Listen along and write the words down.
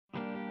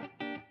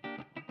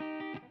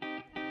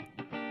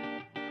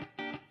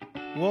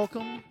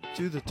Welcome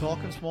to the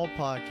Talking Small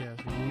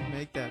podcast, where we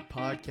make that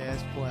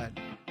podcast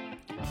platinum.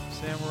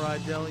 Samurai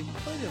Deli,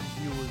 play them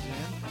viewers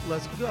in.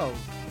 Let's go.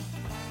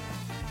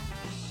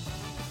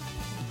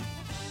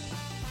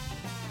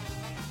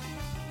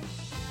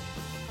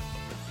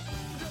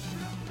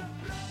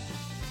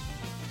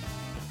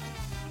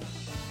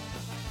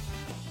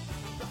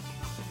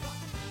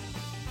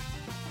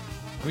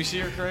 Can we see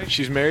her, Craig?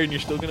 She's married and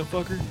you're still gonna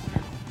fuck her?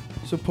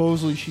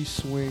 Supposedly she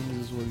swings,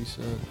 is what he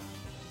said.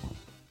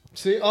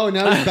 See? Oh,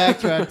 now he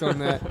backtracked on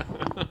that.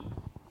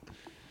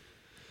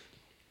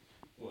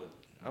 What?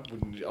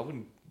 I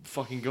wouldn't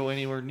fucking go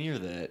anywhere near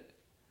that.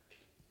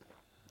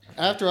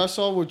 After I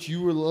saw what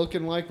you were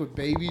looking like with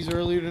babies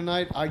earlier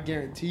tonight, I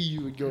guarantee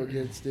you would go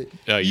against it.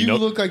 You know-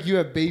 look like you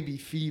have baby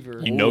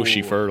fever. You know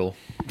she fertile.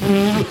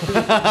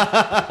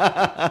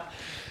 I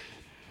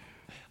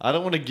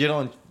don't want to get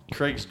on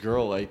Craig's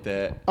girl like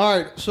that. All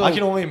right, so I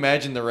can only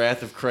imagine the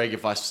wrath of Craig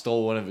if I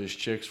stole one of his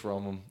chicks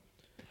from him.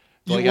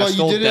 Like well, I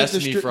stole did it at the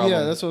Destiny strip. from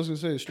Yeah, him. that's what I was gonna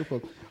say. The strip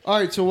club. All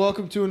right, so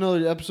welcome to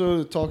another episode of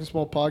the Talking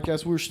Small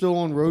podcast. We're still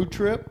on road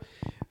trip.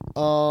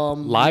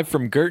 Live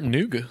from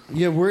Gertrude.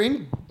 Yeah, we're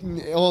in.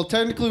 Well,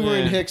 technically we're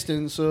in Yeah.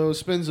 Hickston, so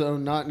Spin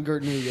Zone, not in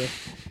Gertrude.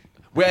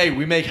 Wait,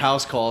 we make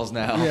house calls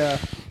now. Yeah.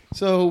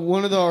 So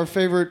one of our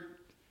favorite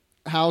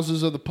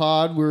houses of the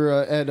pod, we're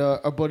at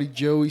our buddy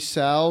Joey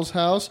Sal's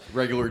house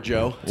Regular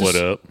Joe. What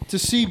up? to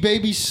see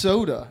Baby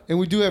Soda, and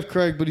we do have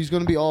Craig, but he's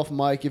going to be off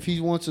mic. If he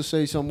wants to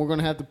say something, we're going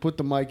to have to put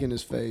the mic in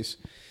his face.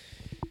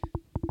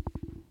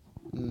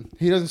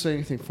 He doesn't say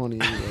anything funny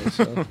anyway.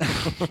 So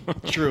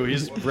True.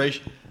 He's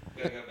racial.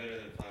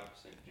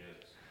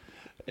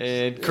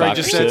 And Craig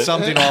just said 5%.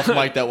 something off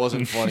mic that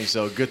wasn't funny,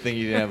 so good thing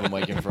you didn't have a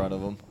mic in front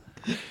of him.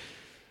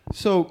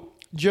 So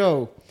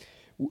Joe,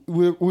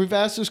 we've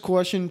asked this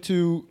question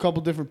to a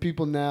couple different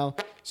people now.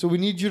 So we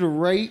need you to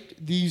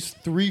rate these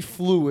three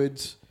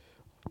fluids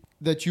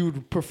that you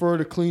would prefer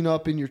to clean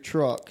up in your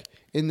truck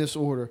in this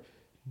order: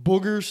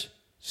 boogers,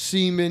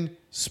 semen,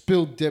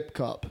 spilled dip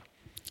cup.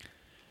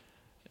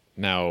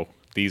 Now,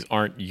 these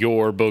aren't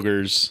your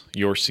boogers,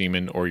 your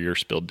semen, or your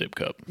spilled dip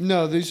cup.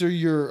 No, these are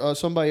your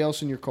somebody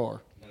else in your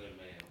car.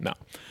 No.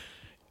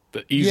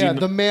 The easy, Yeah,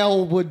 the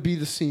male would be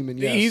the semen.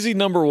 the Yes. easy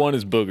number one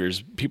is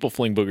boogers. People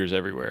fling boogers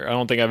everywhere. I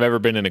don't think I've ever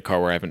been in a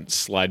car where I haven't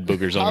slide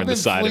boogers I've over the been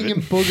side of flinging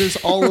it. boogers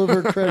all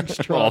over Craig's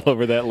All truck.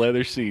 over that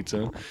leather seats,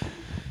 huh?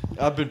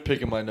 I've been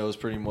picking my nose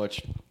pretty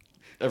much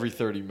every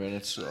 30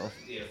 minutes, so.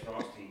 Yeah,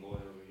 frosting boy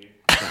over here.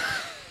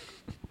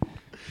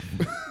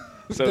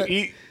 So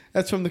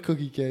That's from the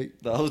cookie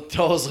cake. That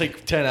was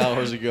like 10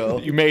 hours ago.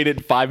 you made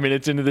it 5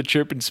 minutes into the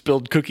trip and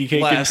spilled cookie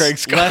cake in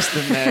Craig's car. Less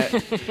than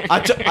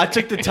that. I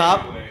took the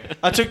top.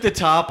 I took the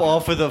top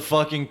off of the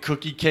fucking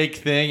cookie cake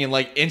thing, and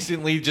like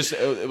instantly, just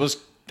it was.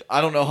 I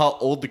don't know how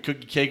old the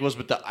cookie cake was,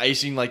 but the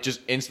icing like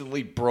just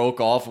instantly broke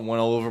off and went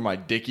all over my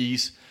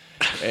dickies.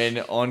 And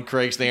on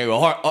Craig's thing, I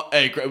go,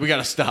 "Hey, Craig, we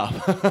gotta stop."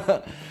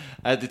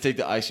 I had to take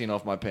the icing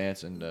off my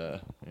pants, and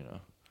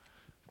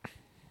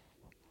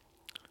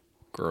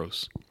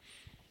Gross.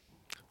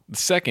 The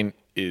second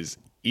is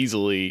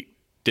easily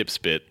dip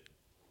spit,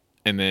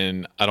 and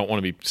then I don't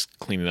want to be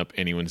cleaning up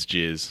anyone's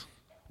jizz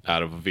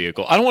out of a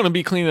vehicle. I don't want to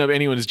be cleaning up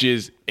anyone's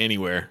jizz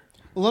anywhere.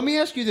 Well, let me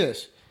ask you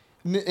this,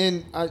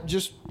 and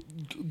just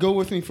go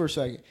with me for a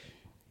second.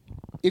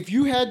 If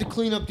you had to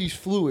clean up these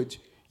fluids,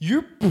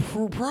 you're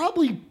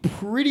probably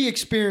pretty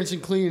experienced in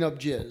cleaning up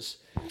jizz.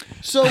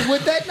 So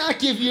would that not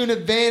give you an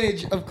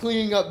advantage of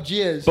cleaning up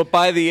jizz? But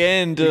by the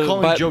end, You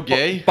calling Joe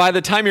gay? By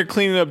the time you're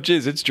cleaning up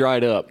jizz, it's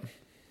dried up.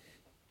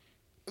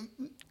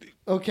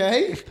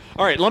 Okay.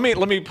 All right, let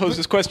me pose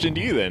this question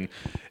to you then.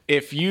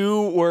 If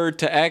you were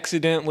to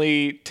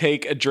accidentally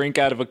take a drink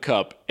out of a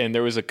cup and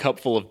there was a cup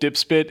full of dip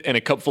spit and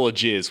a cup full of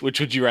jizz, which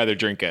would you rather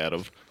drink out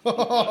of? or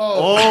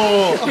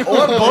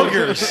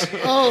boogers.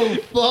 Oh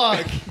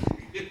fuck.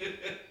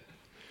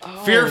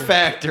 Fear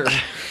factor.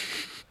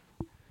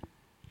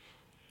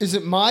 Is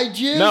it my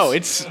jizz? No,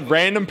 it's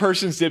random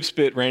person's dip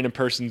spit, random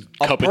person's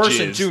A cup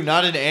person of jizz. too,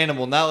 not an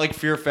animal. Not like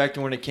Fear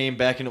Factor when it came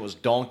back and it was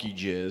donkey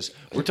jizz.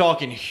 We're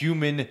talking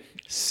human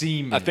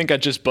semen. I think I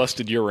just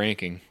busted your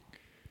ranking.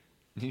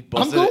 You I'm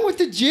busted going it. with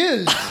the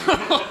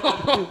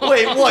jizz.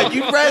 Wait, what?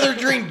 You'd rather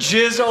drink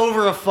jizz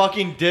over a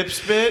fucking dip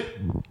spit?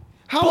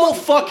 How Bull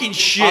fucking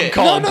shit. I'm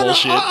calling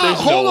bullshit. There's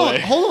hold no on, way.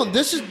 hold on.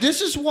 This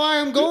is why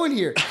I'm going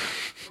here.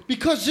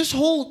 Because this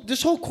whole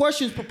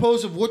question is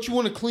proposed of what you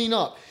want to clean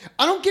up.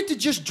 I don't get to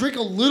just drink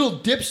a little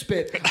dip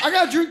spit. I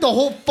gotta drink the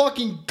whole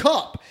fucking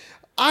cup.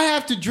 I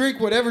have to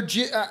drink whatever.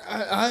 So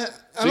I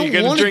you're don't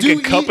gonna want to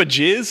drink do. a cup of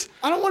jizz?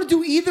 I don't want to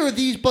do either of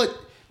these, but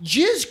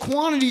jizz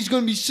quantity is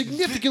going to be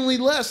significantly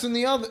less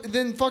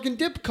than fucking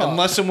dip cup.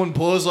 Unless someone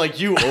blows like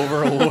you,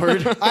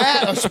 Overlord.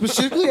 I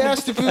specifically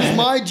asked if it was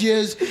my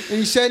jizz, and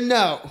he said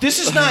no. This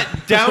is not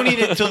downing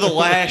it to the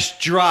last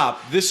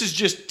drop. This is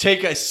just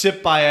take a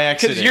sip by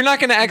accident. Because you're not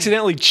going to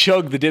accidentally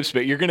chug the dip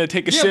spit. You're going to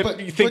take a Yeah, sip. but-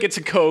 You think but- it's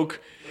a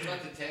Coke.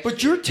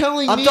 But you're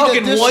telling I'm me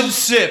talking that this one is,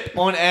 sip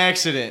on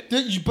accident.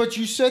 But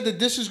you said that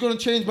this is going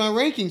to change my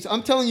rankings.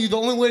 I'm telling you, the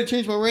only way to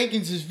change my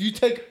rankings is if you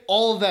take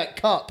all of that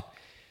cup.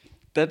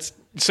 That's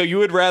so you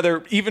would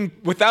rather, even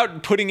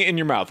without putting it in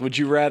your mouth, would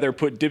you rather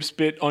put dip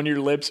spit on your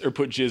lips or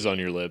put jizz on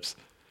your lips?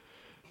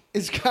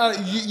 It's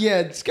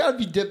gotta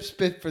be dip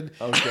spit for.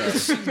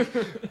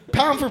 Okay.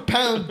 Pound for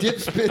pound, dip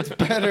spit's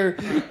better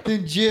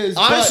than jizz.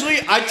 Honestly,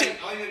 All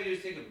you gotta do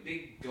is take a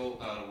big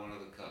gulp out of one of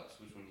the cups.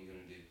 Which one are you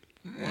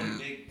gonna do? One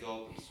big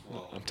gulp and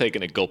swallow. I'm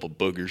taking a gulp of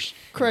boogers.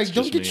 Craig, It's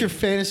don't just get me. your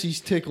fantasies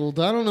tickled.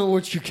 I don't know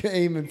what you're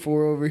aiming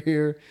for over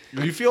here.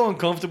 Do you feel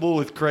uncomfortable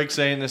with Craig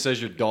saying this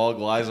as your dog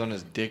lies on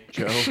his dick,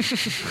 Joe?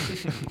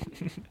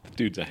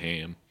 Dude's a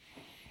ham.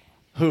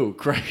 Who?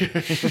 Craig?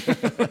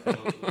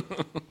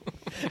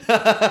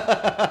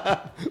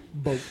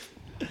 Both.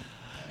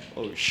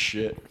 Oh,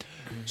 shit.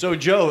 So,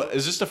 Joe,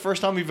 is this the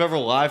first time you've ever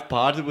live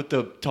podded with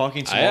the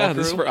Talking Small Yeah,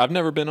 crew? I've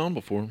never been on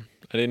before.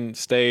 I didn't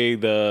stay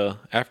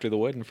after the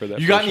wedding for that.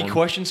 You got first any one.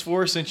 questions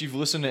for us since you've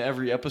listened to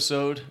every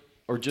episode?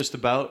 Or just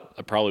about?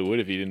 I probably would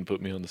if you didn't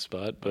put me on the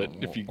spot, but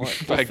if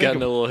We'll I got a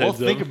little heads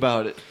We'll think up.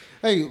 about it.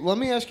 Hey, let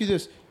me ask you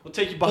this. We'll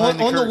take you behind On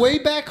the the curtain. way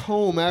back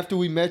home, after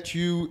we met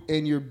you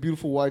and your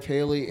beautiful wife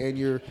Haley and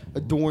your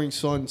adoring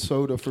son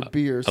Soda for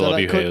beers, I love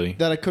you, Haley.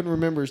 that I couldn't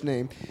remember his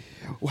name.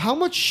 How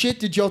much shit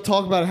did y'all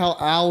talk about how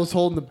Al was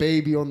holding the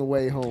baby on the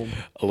way home?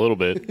 A little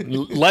bit.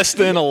 Less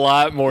than a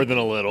lot, more than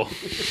a little.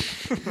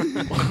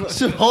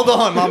 Hold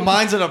on, my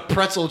mind's in a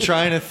pretzel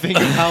trying to think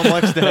of how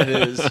much that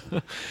is.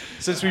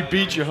 Since we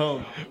beat you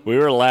home. We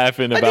were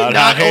laughing about did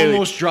how not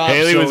almost drop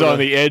Haley was soda. on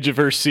the edge of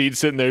her seat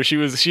sitting there.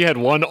 She had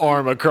one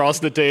arm across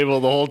the table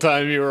the whole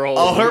time you were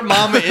holding. Oh, her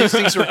mama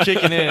instincts were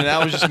kicking in, and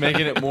that was just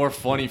making it more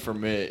funny for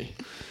me.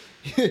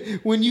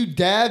 When you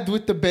dabbed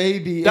with the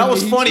baby. That and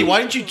was he- funny.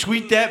 Why didn't you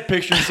tweet that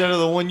picture instead of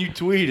the one you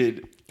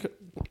tweeted?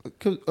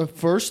 'Cause,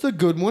 first the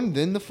good one,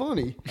 then the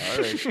funny. All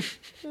right.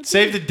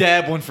 Save the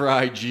dab one for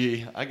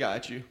IG. I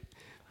got you.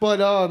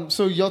 But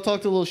so y'all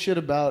talked a little shit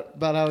about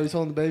how he's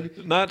holding the baby.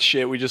 Not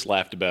shit. We just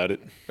laughed about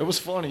it. It was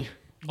funny.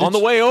 On the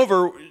way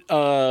over,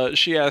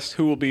 she asked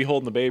who will be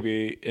holding the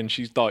baby, and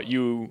she thought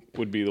you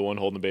would be the one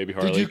holding the baby,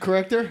 Harley. Did you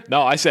correct her?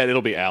 No, I said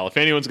it'll be Al. If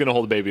anyone's going to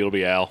hold the baby, it'll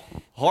be Al.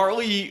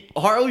 Harley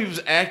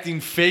was acting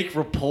fake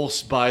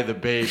repulsed by the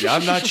baby.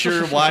 I'm not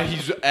sure why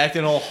he's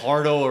acting all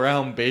hardo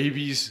around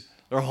babies.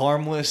 They're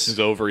harmless. His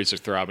ovaries are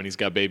throbbing. He's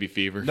got baby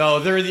fever. No,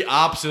 they're the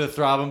opposite of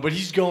throbbing, but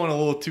he's going a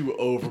little too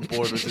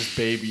overboard with this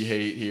baby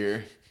hate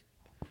here.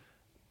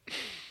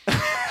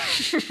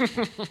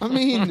 I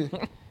mean,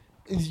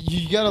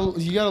 you got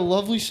a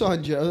lovely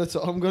son, Joe. That's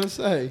all I'm gonna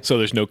say. So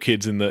there's no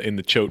kids in the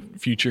Chode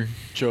future?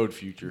 Chode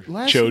future.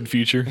 Chode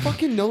future?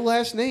 Fucking no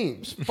last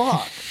names.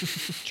 Fuck.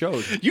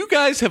 Chode. You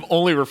guys have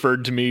only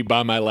referred to me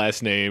by my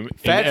last name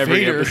Fat in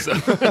every Vader.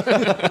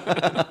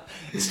 episode.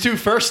 It's two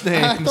first I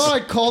names. thought I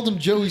called him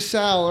Joey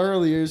Sal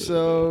earlier,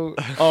 so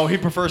Oh, he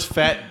prefers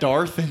Fat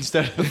Darth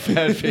instead of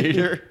Fat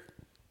Vader.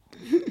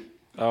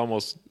 I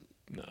almost...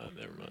 No,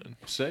 never mind.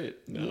 Say it.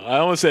 No, I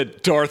almost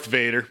said Darth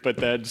Vader, but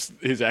that's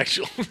his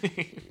actual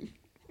name.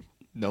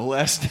 No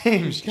last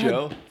names,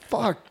 Joe.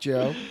 fuck,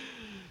 Joe.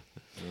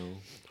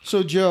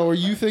 So, Joe, are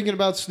you thinking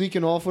about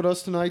sneaking off with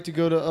us tonight to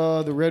go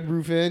to the Red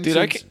Roof Inn? Dude,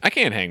 since- I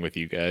can't hang with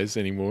you guys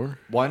anymore.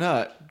 Why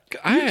not?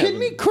 I You kidding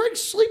me?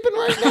 Craig's sleeping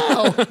right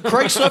now.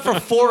 Craig slept for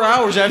 4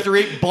 hours after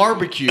he ate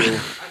barbecue. I can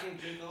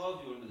drink all of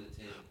you under the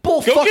table.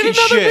 Bull Go fucking get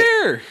another shit.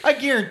 beer. I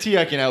guarantee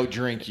I can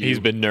outdrink you. He's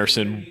been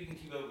nursing. You can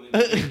keep up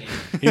with me.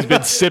 He's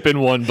been sipping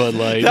one Bud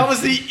Light. That was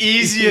the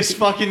easiest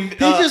fucking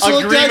just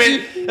looked at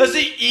agreement. That's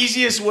the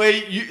easiest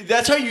way.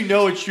 That's how you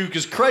know it's true.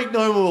 Because Craig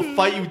normally will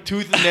fight you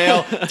tooth and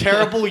nail.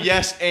 Terrible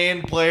yes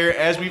and player,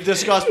 as we've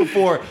discussed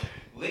before.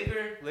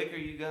 Liquor,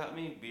 you got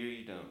me. Beer,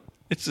 you don't.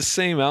 It's the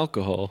same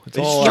alcohol. It's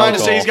He's all trying to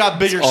alcohol. say he's got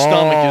bigger It's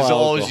stomach. Is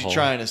all alcohol. he's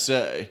trying to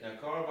say. Now,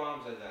 car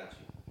bombs, I got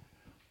you.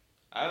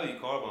 I owe you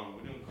car bombs.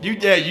 We're doing car You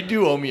bombs. yeah, you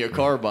do owe me a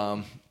car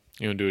bomb.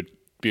 You want to do a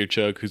beer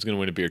chug? Who's going to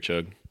win a beer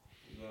chug?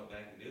 You go out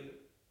back and do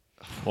it.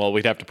 Well,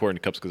 we'd have to pour it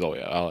into cups because all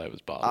I have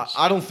is bottles.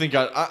 I don't think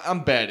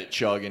I'm bad at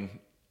chugging.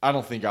 I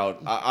don't think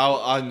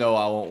I know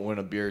I won't win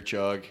a beer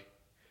chug.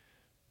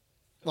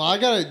 Well, I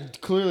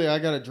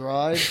gotta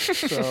drive.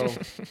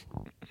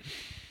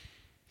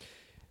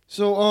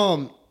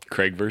 So,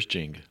 Craig versus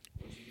Jenga.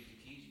 Once you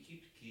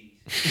get the keys,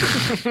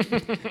 you keep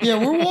the keys. yeah,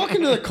 we're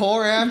walking to the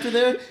car after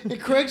there, and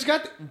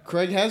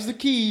Craig has the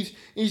keys.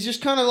 And he's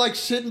just kind of like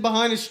sitting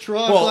behind his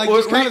truck, Well, like we're-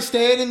 just kind of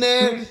standing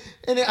there.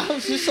 And I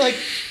was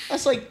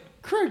like,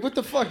 Craig, what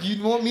the fuck?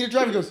 You want me to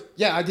drive? He goes,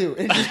 yeah, I do.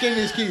 And he just gave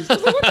me his keys. I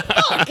was like, what the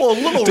fuck? Well, a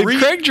little Did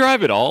Craig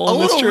drive it all a on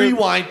this little trip?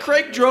 rewind.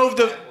 Craig drove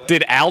the.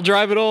 Did Al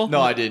drive it all?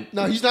 No, I didn't.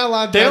 No, he's not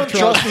allowed to They drive don't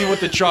truck. trust me with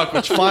the truck,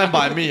 which fine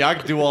by me. I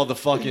can do all the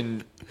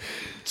fucking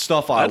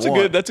stuff I That's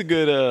want. that's a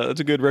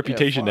good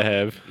reputation to fine.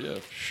 have. Yeah,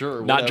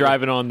 sure. Not whatever.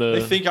 driving on the.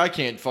 They think I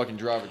can't fucking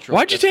drive a truck.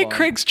 Why'd you That's take fine.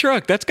 Craig's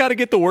truck? That's got to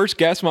get the worst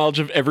gas mileage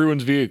of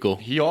everyone's vehicle.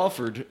 He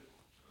offered.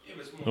 Yeah,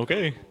 but it's more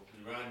Okay. comfortable.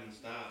 You're riding in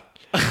style.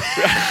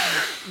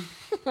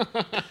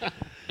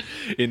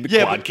 In the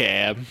Yeah, quad but-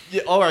 cab.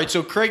 Yeah, all right.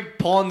 So Craig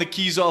pawned the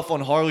keys off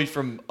on Harley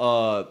from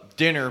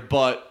dinner,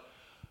 but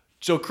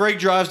so Craig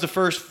drives the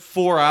first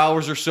 4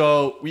 hours or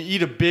so. We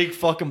eat a big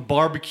fucking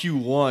barbecue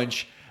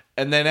lunch,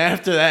 And then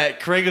after that,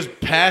 Craig was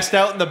passed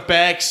out in the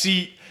back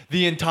seat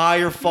the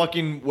entire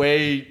fucking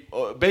way,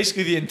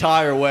 basically the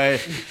entire way.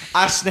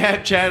 I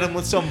Snapchat him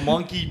with some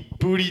monkey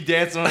booty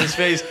dancing on his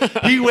face.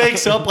 He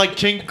wakes up like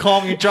King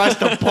Kong and tries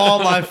to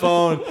paw my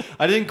phone.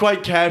 I didn't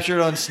quite capture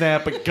it on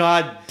Snap, but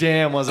god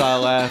damn was I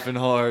laughing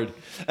hard.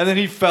 And then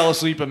he fell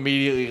asleep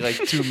immediately like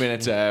 2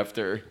 minutes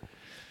after.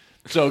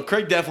 So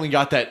Craig definitely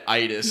got that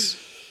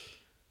itis.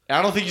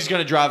 I don't think he's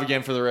going to drive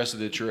again for the rest of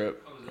the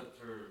trip. I was up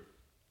for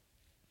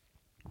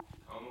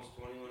almost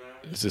 21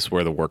 hours. Is this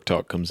where the work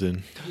talk comes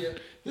in?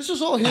 This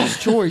was all his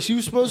choice. He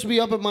was supposed to be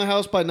up at my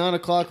house by 9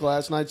 o'clock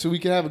last night so we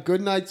could have a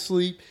good night's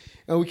sleep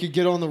and we could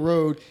get on the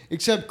road.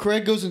 Except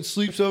Craig goes and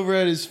sleeps over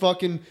at his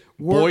fucking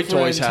work Boy Toys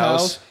friend's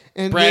house.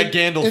 And Brad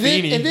then,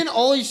 Gandolfini. And then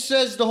all he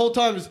says the whole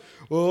time is,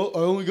 well, I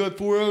only got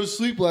 4 hours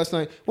sleep last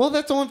night. Well,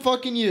 that's on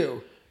fucking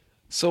you.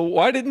 So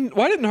why didn't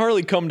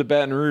Harley come to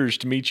Baton Rouge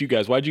to meet you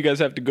guys? Why'd you guys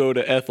have to go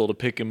to Ethel to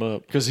pick him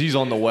up? Because he's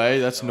on the way.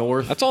 That's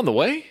north. That's on the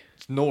way?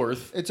 It's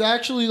north. It's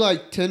actually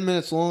like 10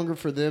 minutes longer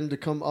for them to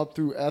come up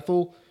through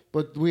Ethel,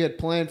 but we had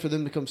planned for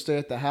them to come stay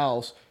at the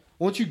house.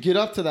 Once you get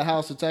up to the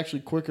house, it's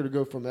actually quicker to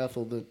go from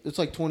Ethel. It's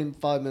like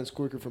 25 minutes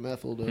quicker from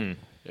Ethel to...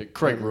 Yeah,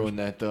 Craig ruined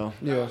that, though.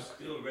 I Yeah. was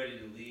still ready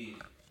to leave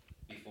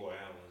before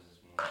hours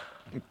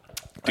this morning.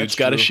 Dude's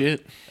got a true.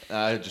 shit.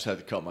 I just had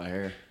to cut my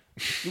hair.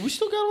 We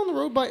still got on the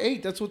road by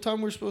 8. That's what time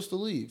we were supposed to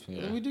leave.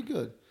 Yeah. And we did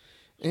good.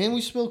 And we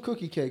spilled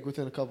cookie cake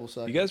within a couple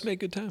seconds. You guys make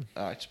good time.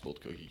 I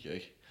spilled cookie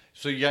cake.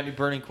 So you got any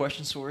burning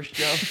questions for us,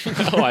 Joe?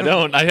 No, I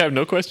don't. I have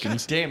no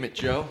questions. Damn it,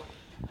 Joe.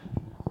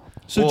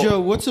 So, Well- Joe,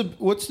 what's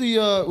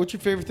your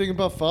favorite thing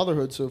about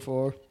fatherhood so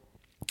far?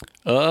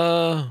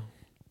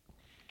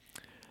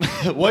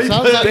 Why you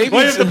Sounds like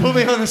have to put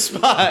me on the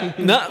spot?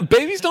 No,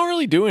 babies don't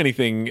really do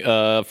anything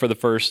for the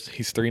first.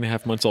 He's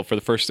 3.5 months old. For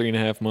the first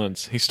 3.5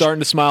 months, he's starting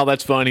to smile.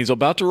 That's fun. He's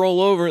about to roll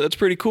over. That's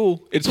pretty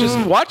cool. It's just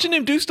watching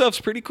him do stuff's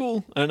pretty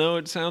cool. I know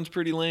it sounds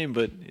pretty lame,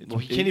 but Well,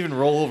 he can't even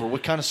roll over.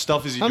 What kind of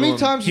stuff is he How doing? many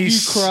times have you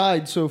He's-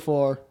 cried so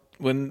far?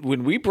 when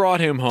we brought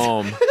him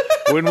home.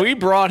 When we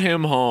brought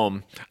him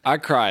home, I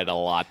cried a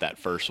lot that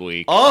first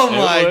week. Oh It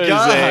my was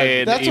God.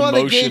 an That's why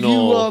they gave you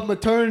emotional-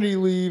 maternity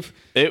leave.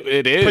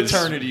 It is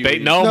Paternity Ba-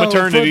 leave. No, No,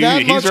 maternity. For that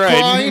He's much right.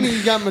 crying,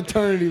 you got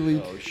maternity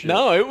leave. Oh, shit.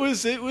 No, it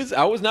was.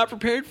 I was not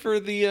prepared for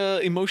the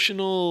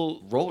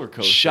emotional Roller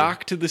coaster.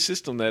 shock to the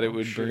system that it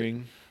would shit.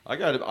 bring. I've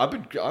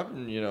been,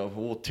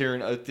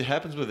 tearing. It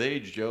happens with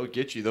age, Joe. It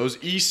gets you those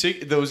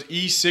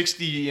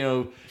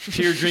E60,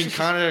 tear drink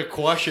kind of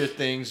quasha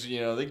things.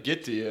 They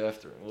get to you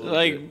after a little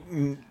Like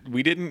bit.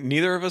 we didn't.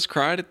 Neither of us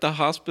cried at the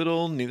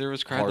hospital. Neither of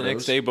us cried the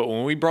next Hardos. day. But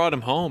when we brought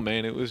him home,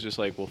 man, it was just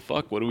like, well,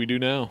 fuck. What do we do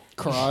now?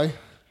 Cry.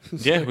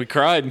 Yeah, we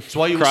cried. That's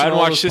why you cried listen and to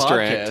all watched those Sister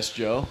podcasts, Act.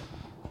 Joe.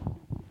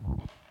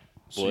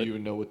 So What? you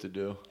would know what to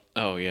do.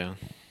 Oh yeah.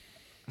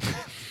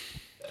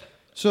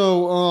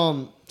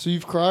 So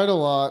you've cried a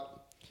lot.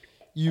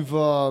 You've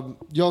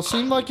y'all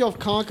seem like y'all have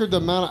conquered the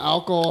amount of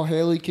alcohol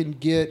Haley can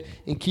get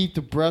and keep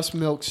the breast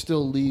milk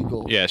still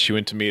legal. Yeah, she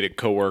went to meet a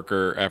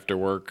coworker after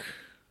work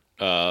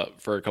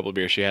for a couple of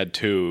beers. She had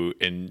 2,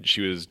 and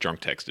she was drunk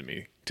texting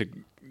me.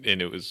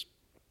 And it was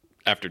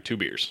after 2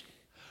 beers.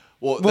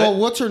 Well, Well,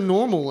 what's her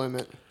normal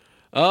limit?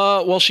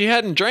 Well, she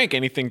hadn't drank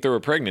anything through her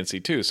pregnancy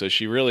too, so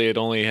she really had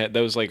only had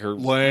that was like her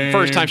Lame.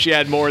 first time she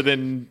had more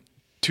than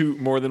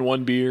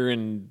 1 beer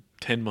in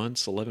 10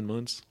 months, 11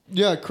 months.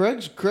 Yeah,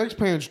 Craig's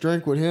parents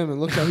drank with him,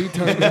 and look how he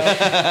turned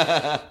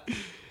out.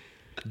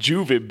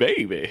 Juvie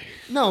baby.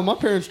 No, my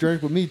parents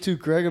drank with me too,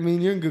 Craig. I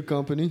mean, you're in good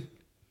company.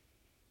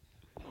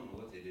 I don't know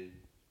what they did.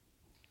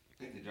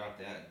 I think they dropped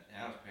that.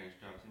 Al's parents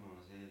dropped him on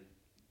his head.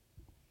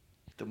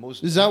 the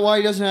most. Is that why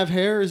he doesn't have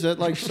hair? Is that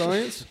like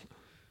science?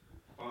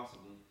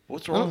 Possibly.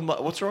 What's wrong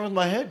with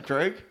my head,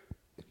 Craig?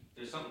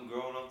 There's something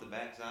growing off the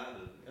backside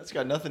of it. That's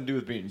got nothing to do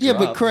with being. Yeah,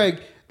 but dropped.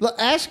 Craig,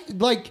 ask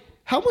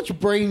how much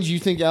brains do you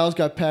think Al's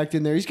got packed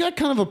in there? He's got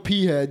kind of a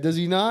pea head, does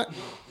he not?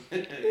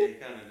 It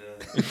kind of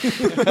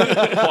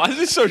does. Why is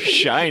it so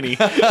shiny?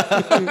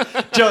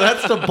 Joe,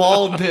 that's the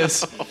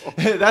baldness.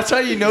 That's how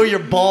you know you're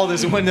bald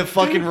is when the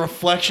fucking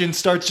reflection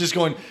starts just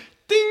going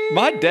ding.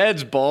 My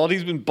dad's bald.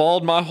 He's been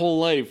bald my whole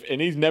life,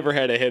 and he's never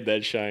had a head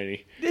that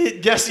shiny.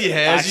 Yes, he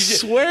has. I You just-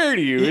 swear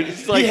to you,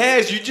 it's like he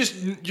has.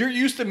 You're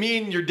used to me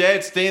and your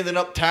dad standing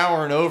up,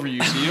 towering over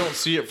you, so you don't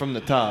see it from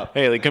the top.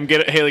 Haley, come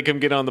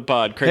get on the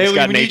pod. Craig's Haley,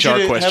 got we an need you HR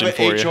to question have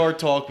for an you. HR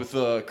talk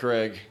with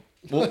Craig.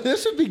 Well,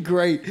 This would be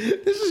great.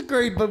 This is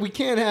great, but we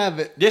can't have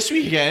it. yes,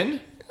 we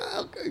can.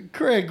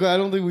 Craig, I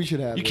don't think we should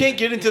have You it. can't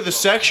get into the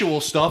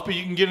sexual stuff, but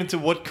you can get into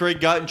what Craig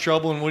got in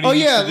trouble and what he Oh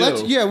needs yeah,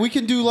 to do. we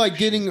can do like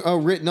getting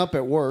written up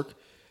at work.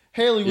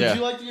 Haley, would Yeah.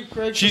 you like to give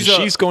Craig?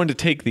 She's going to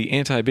take the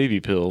anti-baby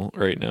pill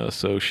right now,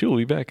 so she'll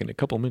be back in a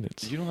couple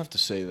minutes. You don't have to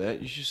say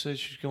that. You should say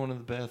she's going to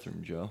the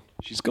bathroom, Joe.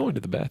 She's going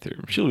to the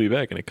bathroom. She'll be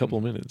back in a couple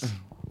minutes.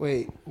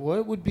 Wait,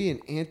 what would be an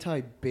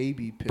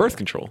anti-baby pill? Birth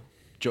control.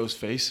 Joe's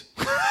face.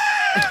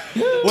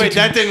 Wait,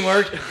 that didn't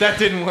work. That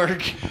didn't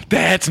work.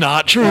 That's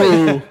not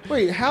true.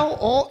 Wait,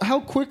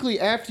 how quickly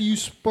after you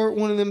spurt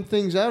one of them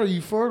things out are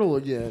you fertile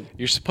again?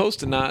 You're supposed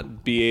to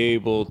not be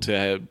able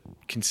to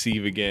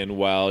conceive again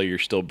while you're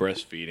still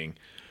breastfeeding.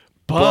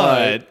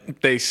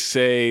 But they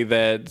say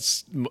that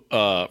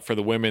for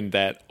the women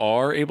that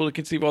are able to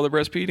conceive while they're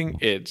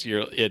breastfeeding, it's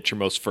your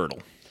most fertile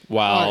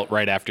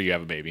right after you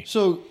have a baby.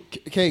 So,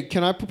 okay,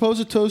 can I propose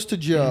a toast to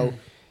Joe?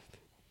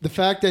 The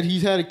fact that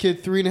he's had a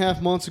kid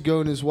 3.5 months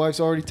ago and his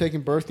wife's already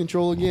taking birth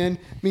control again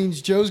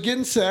means Joe's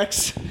getting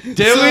sex.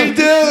 Dilly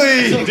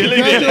dilly.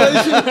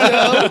 Congratulations,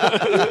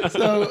 Joe.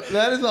 So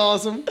that is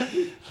awesome.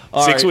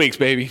 6 weeks,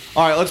 baby.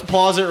 All right, let's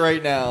pause it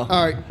right now.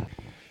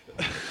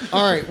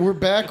 All right, we're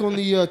back on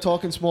the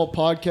Talking Small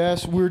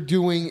podcast. We're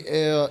doing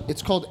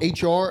it's called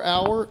HR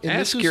Hour. And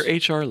Ask your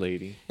HR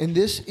lady. And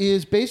this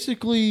is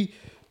basically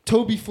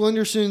Toby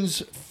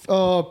Flenderson's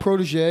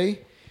protege,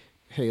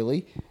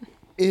 Haley,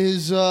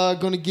 is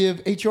going to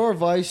give HR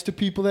advice to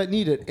people that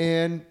need it.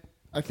 And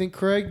I think,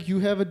 Craig, you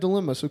have a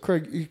dilemma. So,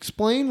 Craig,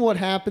 explain what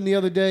happened the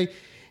other day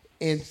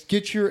and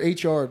get your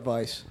HR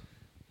advice.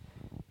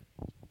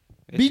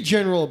 Be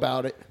general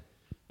about it.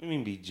 I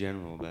mean, be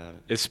general about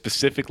it. As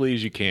specifically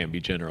as you can,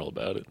 be general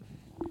about it.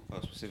 Oh,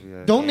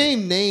 specifically, Don't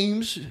name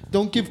names.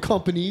 Don't give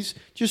companies.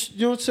 Just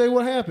say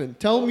what happened.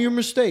 Tell them your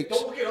mistakes.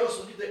 Don't look at us.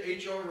 Look at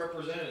the HR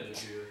representative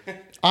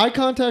here. Eye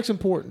contact's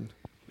important.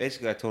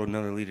 Basically, I told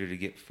another leader to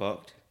get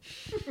fucked.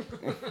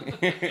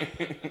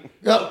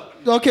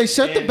 Okay,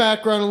 set the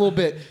background a little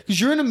bit. Because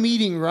you're in a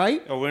meeting,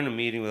 right? Oh, we're in a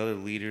meeting with other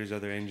leaders,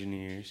 other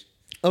engineers.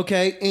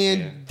 Okay,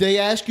 and they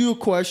ask you a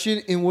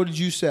question, and what did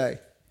you say?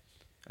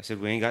 I said,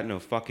 we ain't got no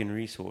fucking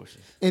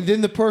resources. And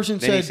then the person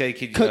Then he said,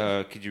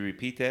 said, could you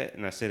repeat that?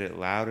 And I said it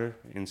louder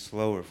and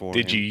slower for him.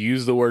 Did you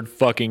use the word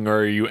fucking, or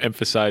are you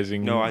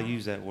emphasizing? No, I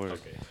use that word.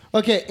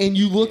 okay, and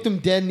you looked them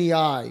dead in the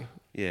eye.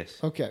 Yes.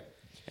 Okay.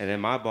 And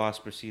then my boss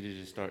proceeded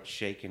to start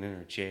shaking in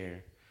her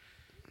chair.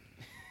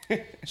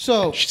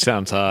 So, She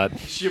sounds hot.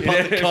 She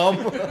about to come.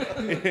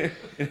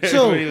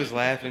 Everybody was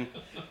laughing.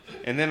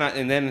 And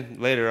then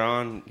later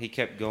on, he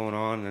kept going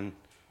on, and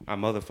I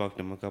motherfucked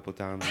him a couple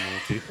times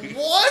more too.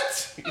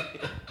 What?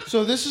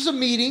 so this is a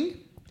meeting.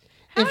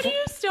 How do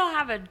you still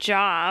have a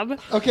job?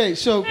 Okay,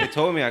 so They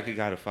told me I could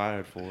got her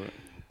fired for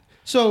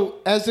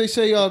it. as they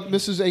say,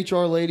 Mrs.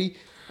 HR lady,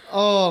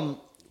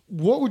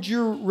 what would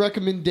your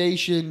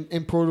recommendation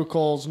and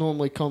protocols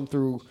normally come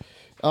through?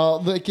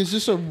 Like, is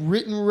this a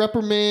written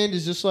reprimand?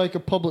 Is this like a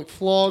public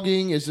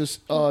flogging? Is this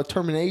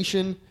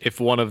termination? If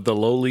one of the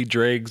lowly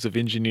dregs of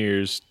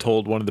engineers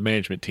told one of the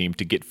management team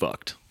to get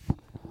fucked.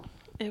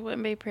 It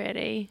wouldn't be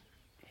pretty.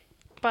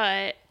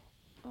 But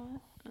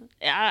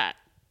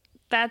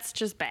that's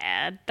just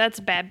bad. That's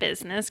bad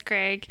business,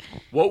 Craig.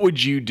 What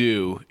would you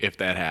do if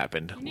that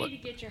happened? You need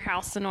to get your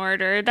house in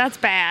order. That's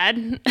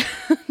bad.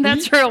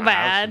 That's real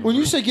bad. When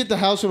you say get the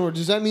house in order,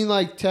 does that mean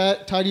like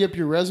tidy up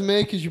your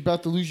resume because you're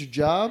about to lose your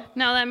job?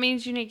 No, that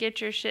means you need to get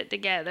your shit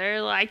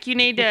together. Like you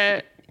need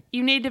to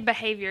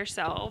behave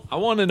yourself. I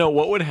want to know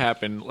what would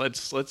happen.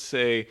 Let's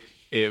say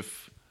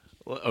if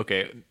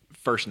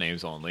first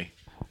names only.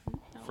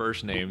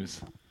 First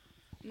names.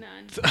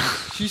 None.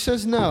 She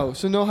says no,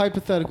 so no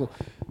hypothetical.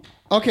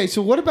 Okay,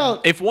 so what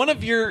about If one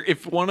of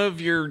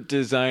your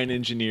design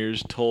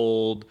engineers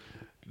told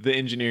the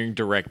engineering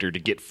director to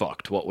get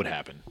fucked, what would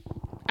happen?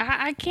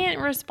 I can't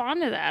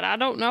respond to that. I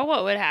don't know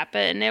what would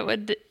happen. It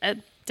would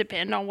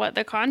depend on what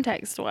the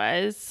context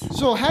was.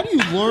 so how do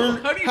you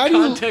learn? How do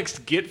you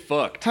context get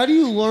fucked? How do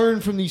you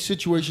learn from these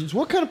situations?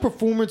 What kind of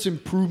performance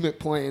improvement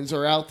plans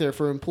are out there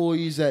for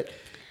employees that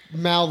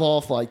mouth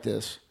off like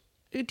this?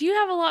 Do you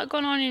have a lot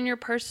going on in your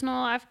personal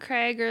life,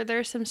 Craig, or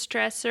there's some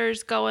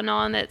stressors going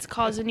on that's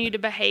causing you to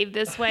behave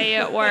this way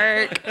at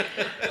work?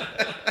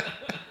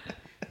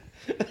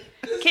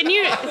 Can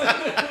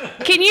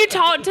you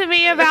talk to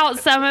me about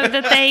some of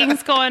the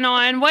things going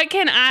on? What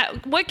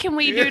can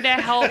we do to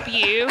help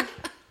you?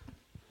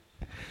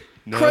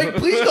 No. Craig,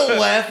 please don't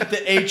laugh at the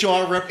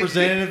HR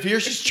representative here.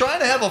 She's trying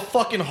to have a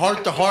fucking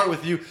heart-to-heart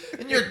with you,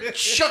 and you're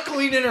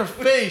chuckling in her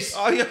face.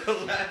 Oh, you're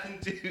laughing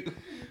too.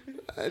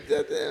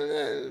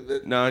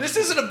 No, This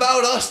isn't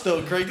about us,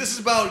 though, Craig. This is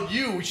about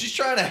you. She's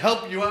trying to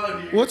help you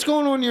out here. What's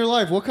going on in your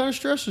life? What kind of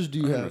stressors do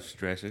you no have?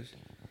 stressors.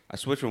 I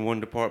switched from one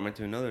department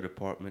to another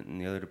department, and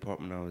the other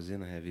department I was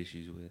in, I have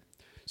issues with.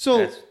 So,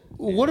 That's-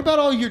 what about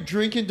all your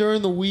drinking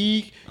during the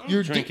week?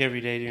 Your Drink every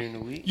day during the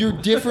week. your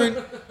different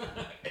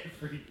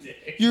every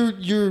day.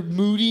 Your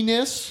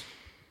moodiness.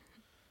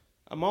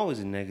 I'm always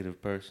a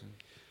negative person.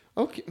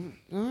 Okay,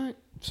 all right.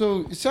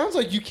 So it sounds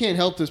like you can't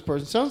help this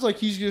person. Sounds like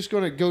he's just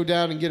going to go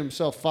down and get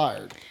himself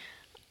fired.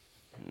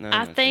 No,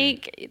 I not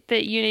think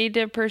that you need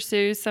to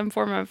pursue some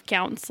form of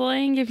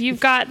counseling if you've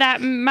got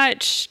that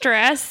much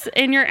stress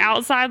in your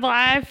outside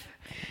life.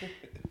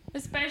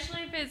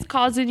 Especially if it's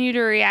causing you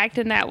to react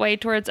in that way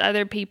towards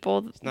other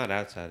people. It's not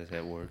outside, it's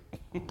at work.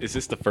 Is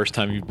this the first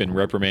time you've been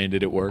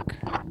reprimanded at work?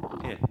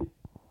 Yeah.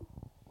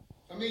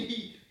 I mean,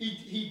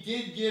 he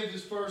did give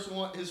his first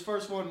one. His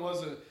first one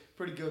was a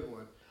pretty good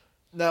one.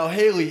 Now,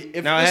 Haley,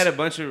 if Now, I this- had a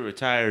bunch of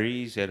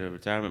retirees at a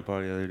retirement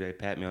party the other day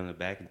pat me on the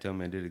back and tell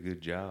me I did a good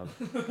job.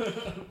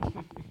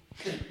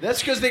 that's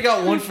because they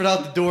got one foot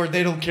out the door and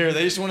they don't care.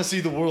 They just want to see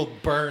the world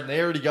burn. They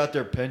already got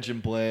their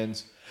pension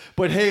plans.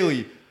 But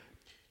Haley,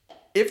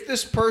 if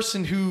this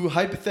person who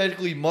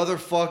hypothetically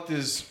motherfucked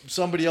is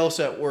somebody else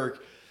at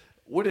work,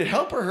 would it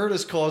help or hurt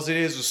his cause it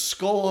is a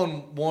skull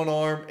on one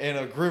arm and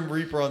a Grim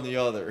Reaper on the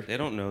other? They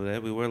don't know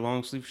that. We wear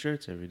long sleeve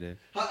shirts every day.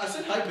 I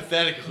said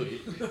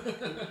hypothetically.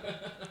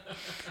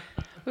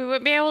 We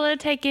wouldn't be able to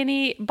take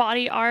any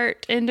body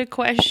art into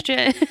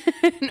question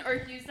or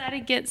use that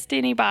against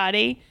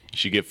anybody. You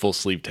should get full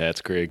sleeve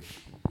tats, Craig.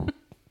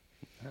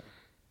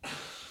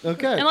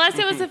 Okay. Unless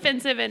it was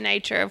offensive in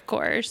nature, of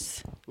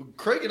course.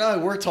 Craig and I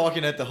were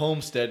talking at the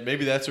homestead.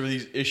 Maybe that's where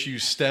these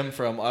issues stem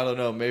from. I don't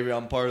know. Maybe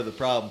I'm part of the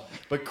problem.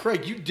 But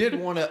Craig, you did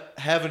want to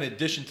have an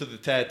addition to the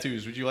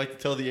tattoos. Would you like to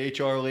tell the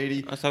HR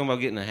lady? I was talking about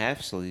getting a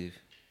half sleeve.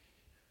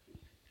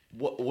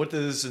 What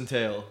does this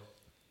entail?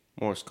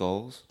 More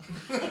skulls.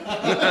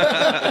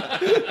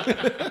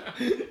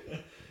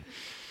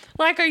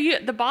 Like, are you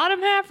the bottom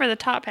half or the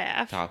top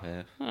half? Top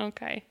half.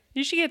 Okay.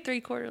 You should get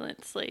 3/4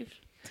 length sleeve.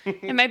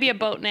 And maybe a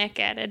boat neck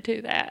added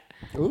to that.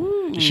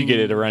 Ooh. You should get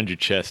it around your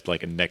chest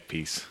like a neck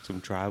piece. Some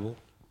tribal.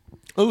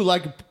 Oh,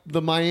 like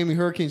the Miami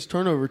Hurricanes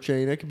turnover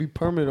chain. That could be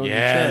permanent on your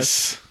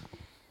chest.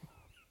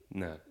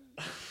 No.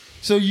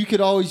 So you could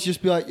always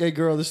just be like, hey,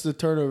 girl, this is the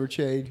turnover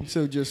chain.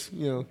 So just,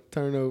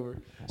 turn over.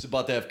 He's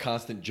about to have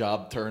constant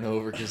job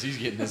turnover because he's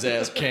getting his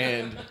ass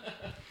canned.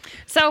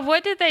 So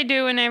what did they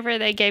do whenever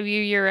they gave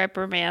you your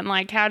reprimand?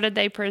 Like, how did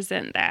they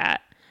present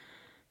that?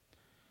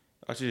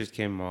 I just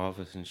came in my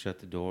office and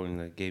shut the door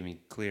and gave me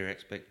clear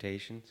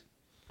expectations.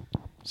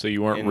 So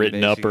you weren't And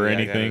written up or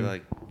basically, anything? I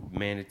got,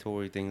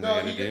 mandatory things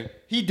I got to do.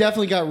 He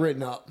definitely got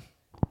written up.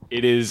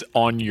 It is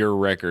on your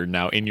record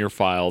now, in your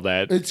file,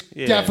 that It's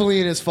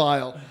definitely in his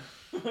file.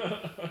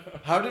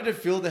 How did it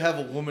feel to have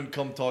a woman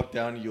come talk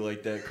down to you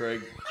like that,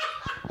 Craig?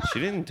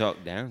 She didn't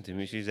talk down to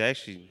me. She's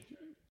actually,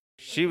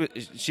 she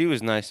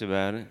was nice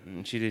about it,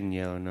 and she didn't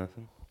yell or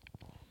nothing.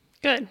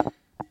 Good.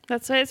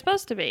 That's what it's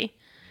supposed to be.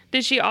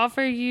 Did she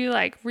offer you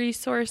like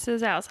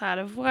resources outside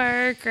of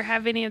work or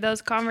have any of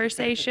those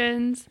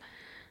conversations?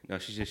 No,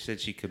 she just said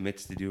she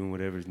commits to doing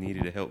whatever's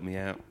needed to help me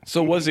out.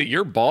 So was it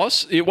your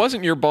boss? It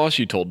wasn't your boss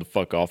you told to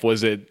fuck off.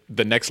 Was it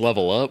the next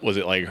level up? Was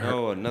it like her?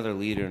 Oh, another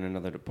leader in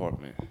another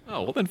department.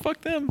 Oh, well then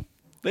fuck them.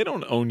 They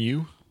don't own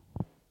you.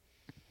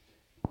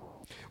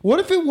 What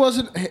if it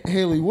wasn't,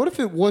 Haley, what if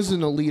it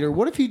wasn't a leader?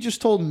 What if he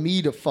just told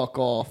me to fuck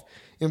off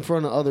in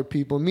front of other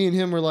people? Me and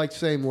him are like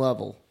same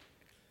level.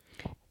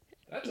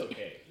 That's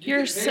okay.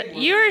 You're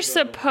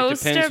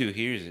supposed Depends to. who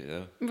hears it,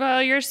 though.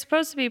 Well, you're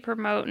supposed to be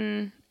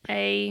promoting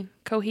a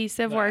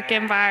cohesive work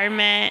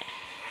environment.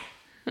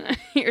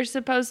 You're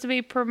supposed to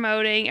be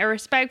promoting a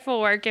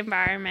respectful work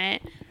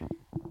environment.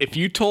 If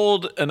you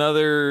told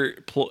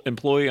another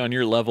employee on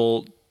your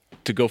level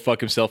to go fuck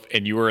himself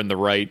and you were in the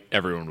right,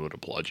 everyone would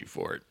applaud you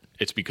for it.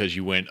 It's because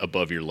you went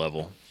above your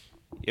level.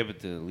 Yeah,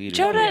 but the leader.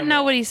 Joe doesn't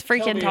know what he's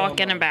freaking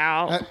talking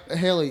about.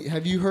 Haley,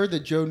 have you heard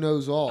that Joe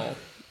knows all?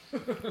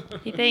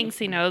 He thinks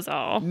he knows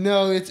all.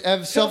 No, it's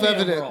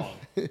self-evident.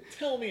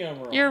 Tell me I'm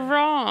wrong. You're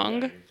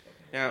wrong.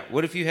 Now,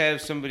 what if you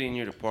have somebody in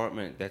your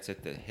department that's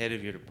at the head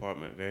of your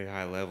department, very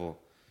high level,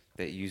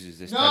 that uses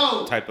this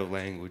type of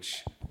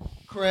language?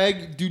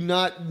 Craig, do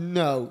not.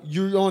 No,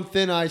 you're on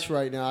thin ice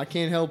right now. I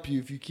can't help you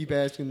if you keep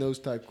asking those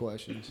type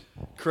questions.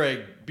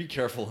 Craig, be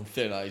careful in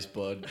thin ice,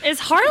 bud. Is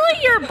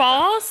Harley your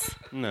boss?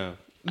 No.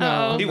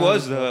 Oh. He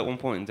was, though, at one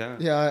point in time.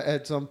 Yeah,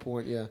 at some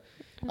point, yeah.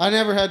 I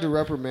never had to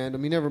reprimand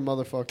him. He never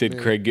motherfucked Did me.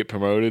 Craig get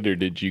promoted or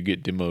did you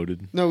get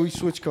demoted? No, we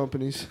switched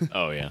companies.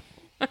 Oh, yeah.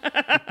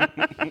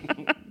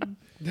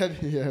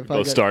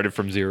 Both Started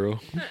from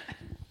zero.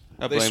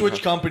 I They blame switched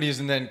her.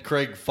 companies and then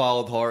Craig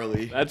followed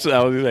Harley. That's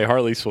I was gonna say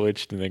Harley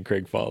switched and then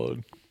Craig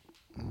followed.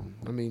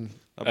 I mean,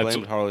 I That's-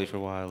 blamed Harley for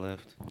why I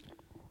left.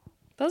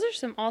 Those are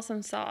some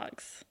awesome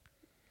socks.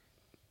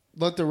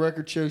 let the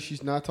record show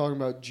she's not talking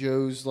about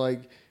Joe's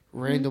like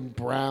random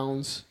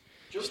browns.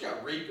 Joe's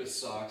got rapist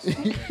socks.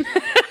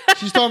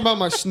 She's talking about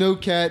my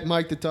Snowcat,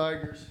 Mike the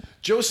Tigers.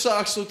 Joe's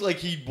socks look like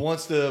he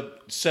wants to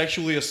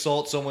sexually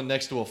assault someone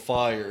next to a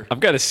fire. I've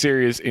got a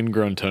serious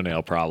ingrown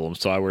toenail problem,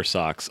 so I wear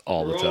socks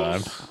all the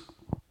time.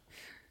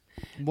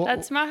 Well,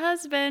 That's my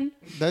husband.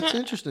 That's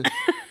interesting.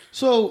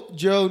 So,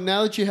 Joe,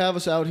 now that you have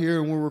us out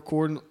here and we're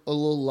recording a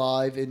little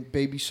live and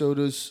Baby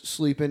Soda's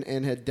sleeping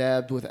and had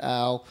dabbed with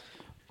Al.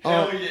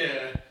 Hell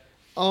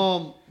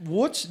yeah.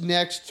 What's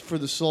next for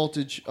the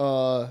Saltage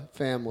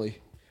family?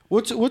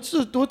 What's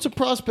the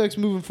prospects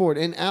moving forward?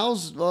 And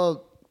Al's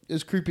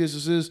as creepy as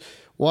this is,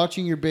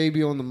 watching your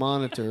baby on the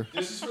monitor.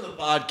 This is for the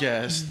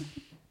podcast.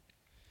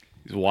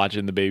 He's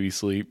watching the baby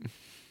sleep.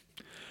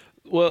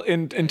 Well,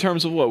 in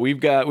terms of what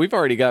we've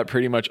already got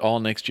pretty much all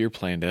next year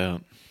planned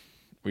out.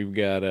 We've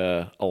got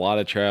a lot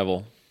of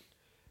travel.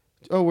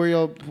 Oh, were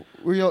y'all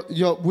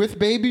with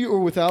baby or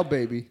without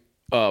baby?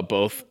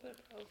 Both.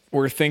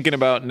 We're thinking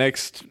about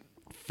next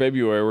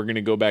February. We're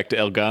gonna go back to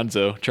El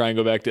Gonzo. Try and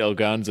go back to El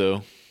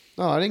Gonzo.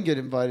 Oh, I didn't get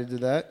invited to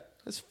that.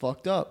 That's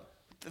fucked up.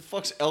 The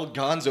fuck's El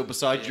Gonzo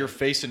besides your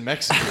face in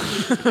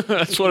Mexico?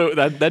 That's what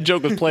that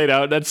joke was played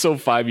out. That's so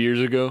 5 years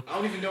ago. I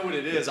don't even know what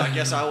it is. I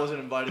guess I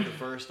wasn't invited the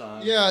first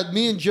time. Yeah,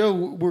 me and Joe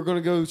were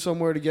gonna go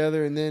somewhere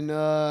together, and then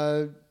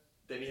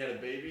Then he had a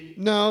baby?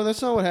 no,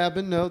 that's not what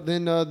happened. No,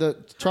 then the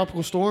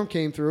tropical storm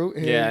came through.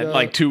 And, Yeah,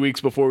 like 2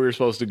 weeks before we were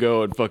supposed to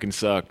go, it fucking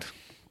sucked.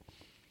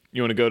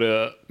 You want to go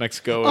to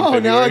Mexico in oh,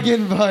 February? now I get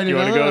invited. You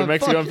want to go to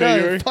Mexico in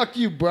February? Fuck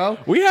you, bro.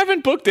 We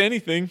haven't booked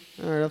anything.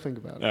 All right, I'll think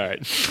about it. All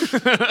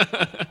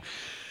right.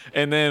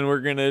 And then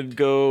we're going to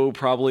go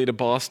probably to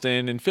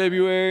Boston in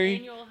February.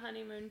 Annual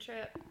honeymoon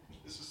trip.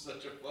 This is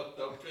such a fucked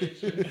up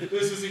picture.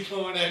 This isn't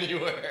going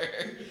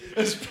anywhere.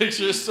 This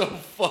picture is so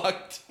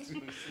fucked.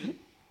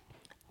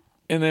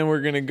 And then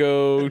we're going to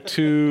go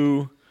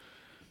to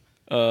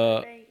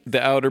the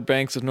Outer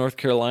Banks of North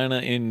Carolina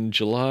in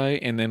July.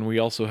 And then we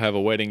also have a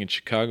wedding in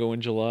Chicago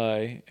in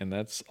July. And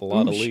that's a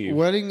lot of leave.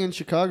 Wedding in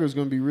Chicago is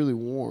going to be really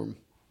warm.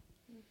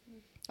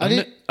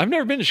 I've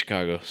never been to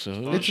Chicago, so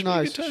It's should be a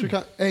nice. good time.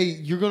 Chicago, hey,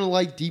 you're gonna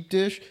like deep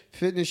dish.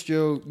 Fitness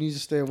Joe needs to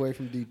stay away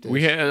from deep dish.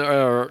 We had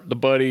the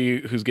buddy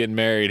who's getting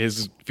married.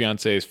 His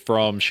fiance is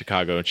from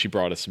Chicago, and she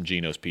brought us some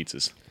Geno's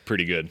pizzas.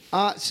 Pretty good.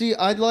 See,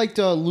 I liked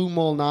Lou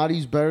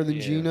Malnati's better than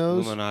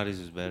Gino's.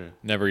 Illuminati's is better.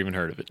 Never even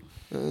heard of it.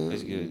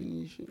 It's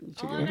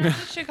good.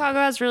 Chicago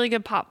has really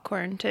good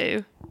popcorn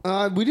too.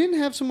 We didn't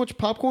have so much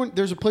popcorn.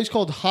 There's a place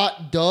called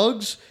Hot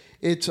Doug's.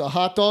 It's a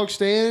hot dog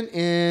stand,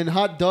 and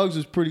Hot Doug's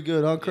is pretty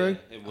good, huh, Craig?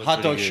 It was Hot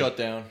pretty dog good. shut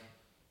down.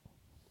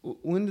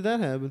 When did that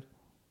happen?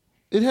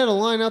 It had a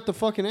line out the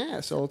fucking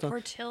ass all the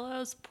time.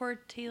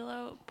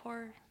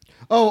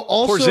 Oh,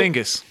 also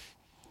Porzingis.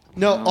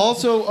 no.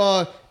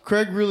 Also,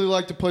 Craig really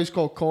liked a place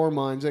called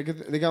Carmine's.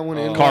 They got one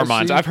in NYC.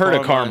 Carmine's. I've heard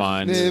of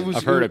Carmine's. Carmine's.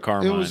 I've heard of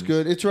Carmine's. It was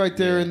good. It's right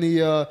there in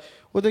the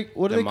what do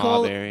The they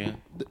call mob it? area.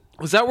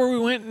 Was that where we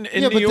went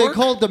in Yeah, New but York? they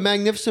call it the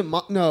Magnificent.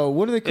 No,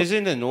 what do they call It's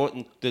in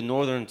the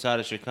northern side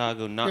of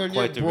Chicago, not it?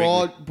 quite the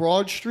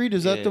Broad Street.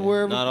 Is that Wrigley. the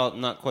wherever?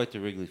 Not quite the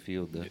Wrigley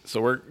Field though.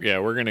 So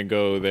we're gonna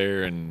go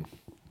there in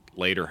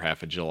later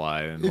half of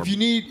July. And If you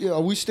need,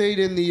 we stayed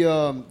in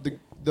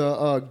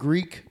the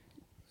Greek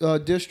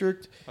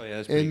district. Oh yeah,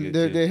 that's pretty And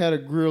good. they had a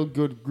real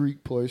good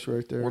Greek place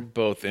right there. we're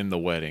both in the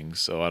wedding,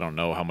 so I don't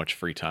know how much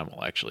free time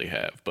we'll actually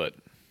have. But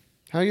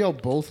How y'all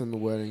both in the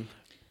wedding?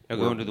 Y'all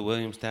going to the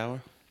Williams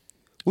Tower?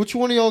 Which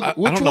one of y'all? I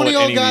Which don't know one of what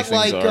y'all any of got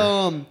these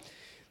things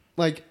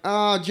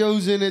like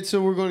Joe's in it,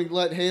 so we're going to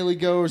let Haley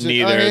go, or is it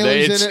neither.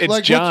 Haley's It's in it?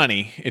 Like,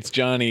 Johnny. It's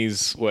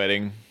Johnny's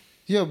wedding.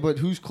 yeah, but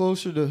who's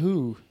closer to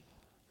who?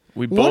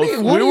 We One both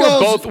of- one of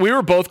y'all's- we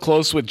were both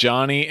close with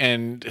Johnny,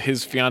 and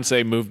his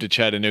fiance moved to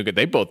Chattanooga.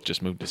 They both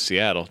just moved to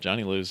Seattle.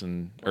 Johnny lives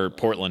in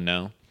Portland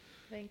now.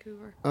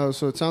 Vancouver. Oh,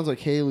 so it sounds like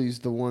Haley's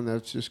the one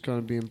that's just kind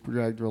of being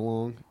dragged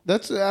along. I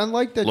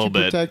like that you Little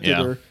bit, protected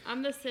yeah. her.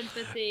 I'm the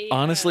sympathy.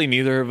 Honestly,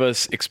 neither of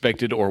us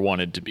expected or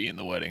wanted to be in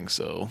the wedding,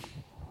 so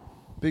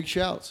Big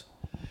shouts.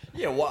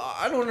 Yeah, well,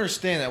 I don't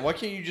understand that. Why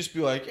can't you just be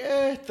like,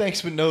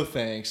 thanks, but no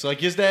thanks?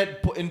 Like, is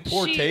that in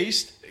poor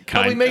taste?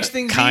 Probably makes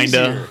things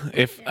easier.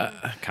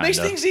 Makes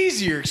things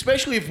easier,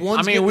 especially if one's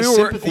I mean, getting we the were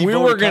sympathy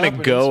vote of gonna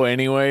confidence. go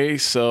anyway,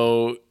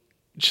 so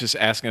just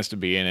asking us to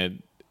be in it,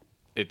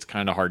 it's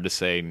kind of hard to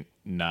say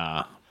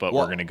nah, but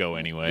Well, we're gonna go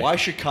anyway. Why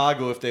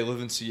Chicago if they live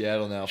in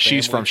Seattle now?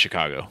 She's Family? from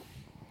Chicago.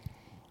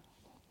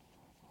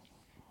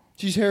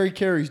 She's Harry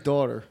Carey's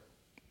daughter.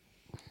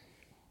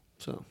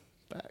 So,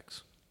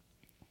 facts.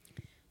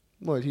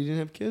 What, he didn't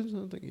have kids? I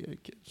don't think he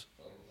had kids.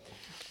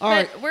 All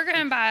right. We're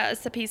going to buy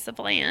us a piece of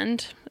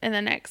land in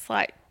the next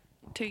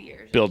 2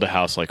 years. Build a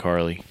house like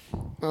Harley.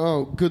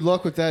 Oh, good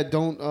luck with that.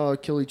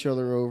 Don't kill each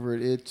other over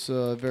it. It's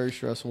very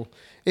stressful.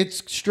 It's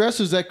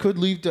stresses that could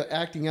lead to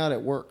acting out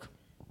at work.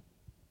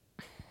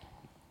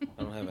 I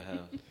don't have a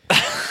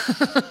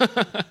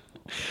house.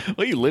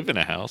 Well, you live in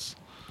a house.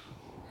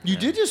 You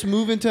did just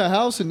move into a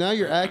house and now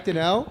you're acting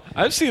out?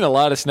 I've seen a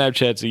lot of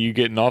Snapchats of you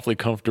getting awfully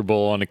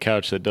comfortable on a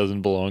couch that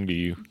doesn't belong to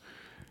you.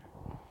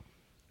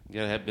 You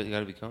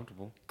gotta be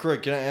comfortable.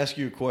 Craig, can I ask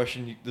you a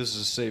question? This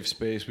is a safe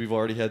space. We've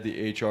already had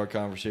the HR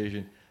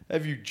conversation.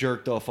 Have you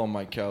jerked off on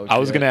my couch? I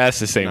was yet? going to ask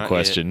the same Not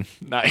question.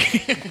 Not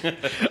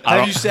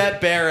Have you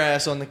sat bare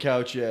ass on the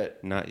couch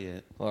yet? Not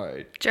yet. All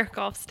right. Jerk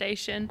off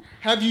station.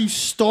 Have you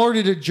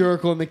started a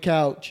jerk on the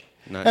couch?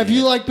 Not Have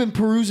you yet. been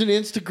perusing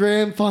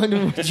Instagram,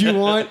 finding what you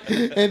want,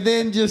 and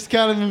then just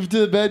kind of move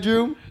to the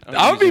bedroom?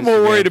 I would be use more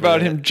Instagram worried for about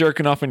that. him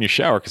jerking off in your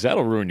shower because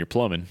that'll ruin your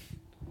plumbing.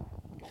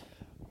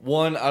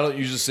 One, I don't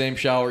use the same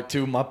shower.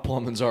 Two, my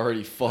plumbing's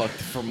already fucked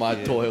from my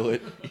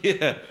toilet.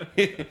 Yeah.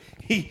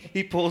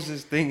 He pulls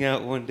this thing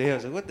out one day. I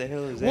was like, what the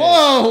hell is that?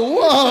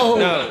 Whoa!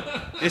 No.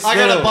 It's I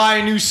gotta little. buy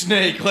a new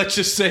snake. Let's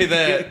just say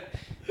that.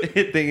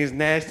 That thing is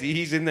nasty.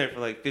 He's in there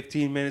for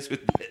 15 minutes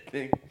with that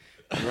thing,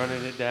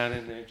 running it down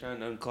in there, trying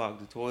to unclog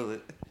the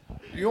toilet.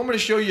 You want me to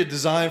show you a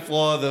design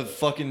flaw of the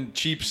fucking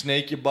cheap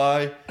snake you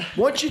buy?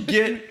 Once you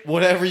get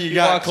whatever you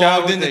got walks out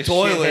clogged in with the the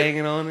toilet, shit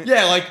hanging on it.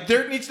 yeah, like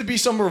there needs to be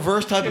some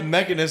reverse type of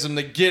mechanism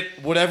to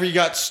get whatever you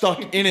got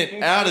stuck in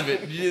it out of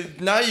it.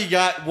 Now you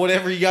got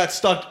whatever you got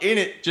stuck in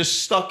it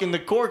just stuck in the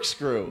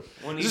corkscrew.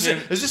 Is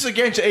this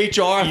against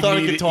HR? I thought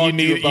I could talk to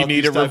you about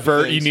these type of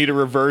things. You need a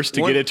reverse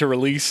to get it to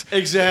release.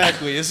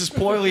 Exactly. This is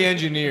poorly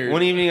engineered.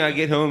 One evening I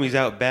get home, he's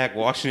out back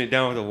washing it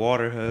down with a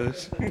water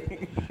hose.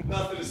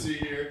 Nothing to see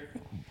here.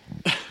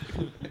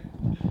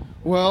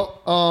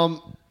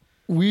 Well,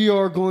 we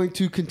are going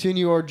to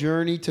continue our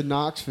journey to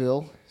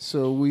Knoxville.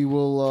 So we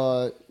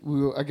will.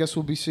 I guess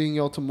we'll be seeing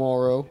y'all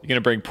tomorrow. You gonna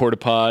bring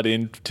Portapod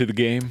into the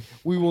game?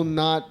 We will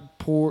not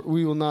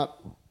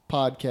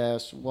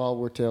podcast while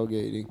we're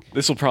tailgating.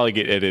 This will probably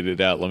get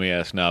edited out. Let me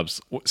ask Knobs.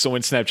 So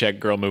when Snapchat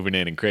girl moving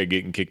in and Craig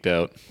getting kicked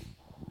out?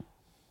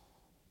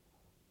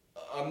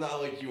 I'm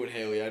not like you and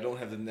Haley. I don't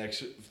have the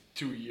next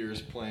 2 years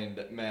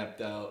planned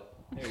mapped out.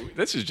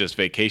 This is just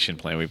vacation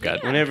plan we've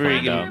got. Whenever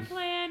planned you out. A 10-year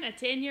plan, a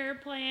 10-year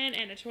plan,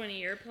 and a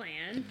 20-year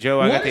plan.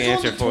 Joe, I got What the is on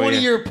answer the for you.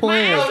 20-year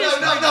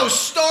plan? No.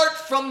 Start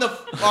from the. All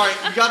right,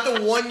 you got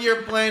the 1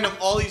 year plan of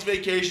all these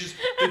vacations.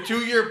 The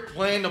 2 year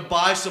plan to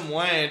buy some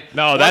land.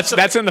 No, that's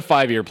in the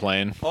 5-year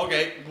plan.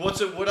 Okay.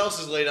 What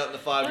else is laid out in the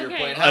 5 year Okay.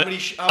 plan? How many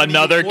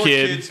Another more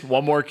kid, kids?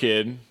 one more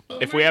kid.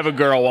 If we have a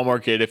girl, one more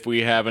kid. If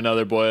we have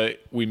another boy,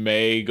 we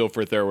may go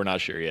for a third. We're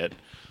not sure yet.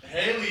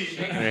 Haley.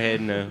 Her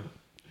head no.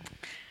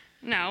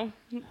 No,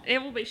 it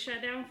will be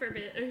shut down for a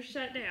bit, or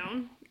shut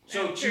down.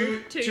 So After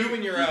two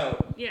and you're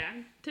out. Yeah,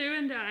 2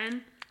 and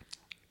done.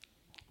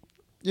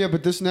 Yeah,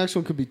 but this next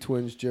one could be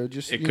twins, Joe.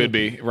 Just It could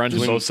be. It runs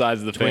Twin- both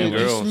sides of the twin family.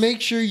 girls. Just make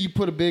sure you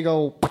put a big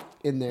old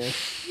in there.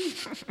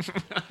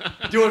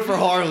 Do it for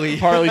Harley.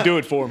 Harley, do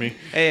it for me.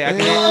 Hey, I can.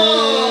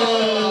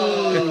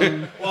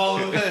 Well,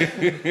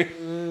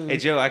 Hey,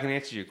 Joe, I can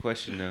answer your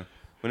question now.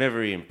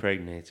 Whenever he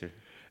impregnates her.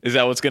 Is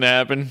that what's gonna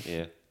happen?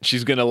 Yeah.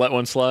 She's gonna let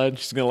one slide.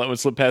 She's gonna let one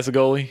slip past the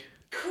goalie.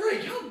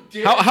 Craig, how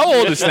dare How you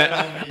old get is that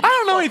Snap? on me? I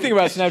don't know anything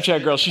about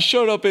Snapchat girl. She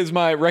showed up as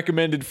my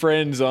recommended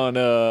friends on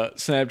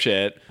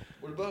Snapchat.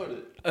 What about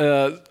it?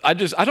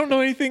 I don't know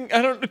anything.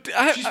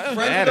 She's friends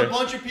matter. with a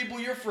bunch of people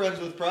you're friends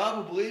with,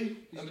 probably.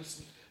 I mean,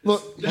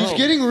 Look, he's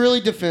getting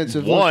really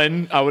defensive. Look,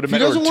 One, I would have If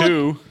he met, or doesn't want-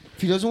 two.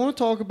 if he doesn't want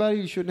to talk about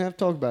it, he shouldn't have to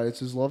talk about it. It's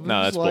his love of No,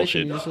 his that's life.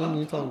 bullshit. And he doesn't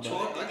need to talk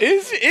about it.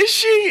 Is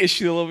she? Is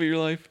she the love of your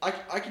life?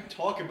 I can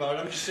talk about it.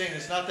 I'm just saying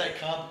it's not that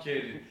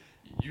complicated.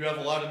 You have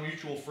a lot of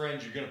mutual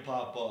friends. You're gonna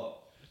pop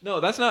up. No,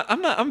 that's not.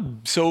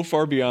 I'm so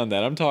far beyond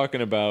that. I'm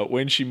talking about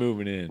when's she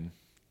moving in.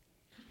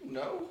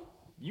 No.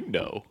 You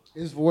know.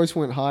 His voice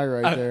went high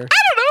right there.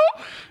 I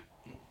don't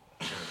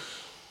know.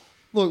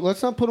 Look,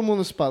 let's not put him on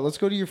the spot. Let's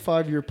go to your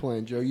 5-year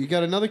plan, Joe. You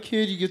got another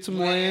kid. You get some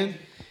land.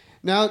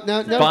 Now.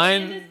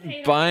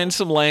 Buying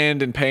some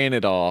land and paying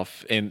it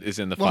off and is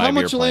in the Well, 5-year how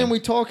much plan. land we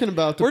talking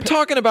about? We're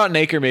talking about an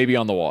acre maybe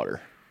on the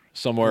water,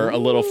 somewhere a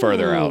little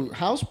further out. Ooh,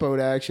 houseboat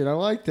action. I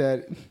like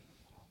that.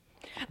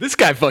 This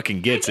guy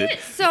fucking gets it.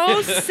 It's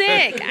so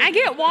sick. I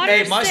get water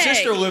Hey, my sick.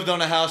 sister lived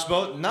on a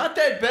houseboat. Not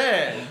that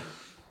bad.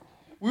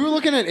 We were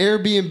looking at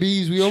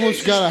Airbnbs. We almost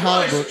Jesus got a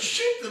Christ, houseboat.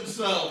 Shit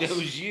themselves. It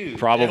was you.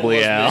 Probably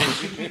It Al.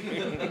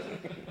 was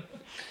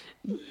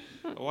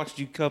I watched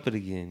you cup it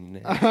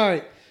again. All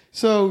right.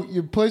 So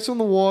your place on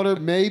the water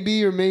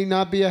maybe or may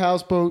not be a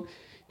houseboat.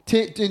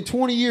 In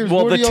 20 years,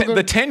 Well, what are y'all the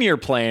gonna... 10-year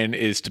plan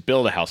is to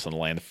build a house on the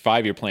land. The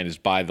 5-year plan is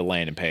buy the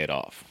land and pay it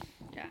off.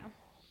 Yeah.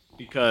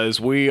 Because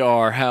we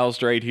are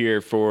housed right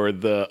here for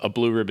a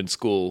blue ribbon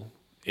school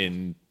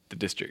in the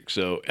district,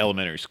 so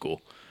elementary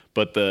school.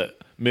 But the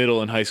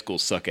middle and high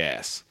schools suck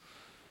ass.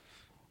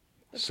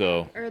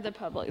 So Or the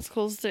public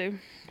schools too.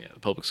 yeah, the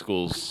public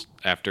schools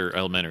after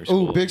elementary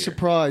school. Oh, big here.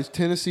 surprise.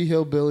 Tennessee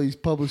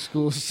Hillbillies public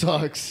school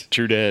sucks.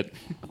 True dat.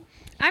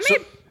 I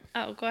made.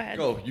 Oh, go ahead.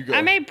 You go.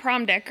 I made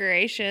prom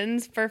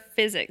decorations for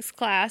physics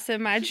class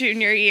in my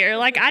junior year.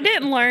 Like I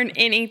didn't learn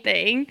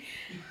anything.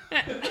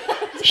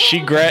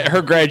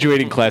 Her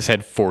graduating class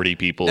had 40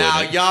 people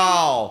Now, in it.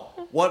 y'all,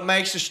 what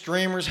makes the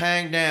streamers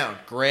hang down?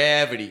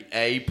 Gravity,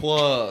 A+.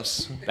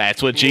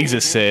 That's what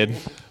Jesus said.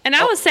 And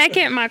I was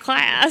second in my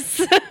class.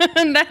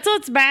 And that's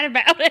what's bad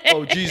about it.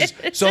 Oh, Jesus.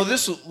 So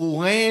this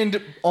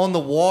land on the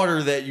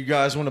water that you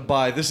guys want to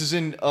buy, this is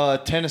in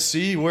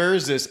Tennessee. Where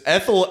is this?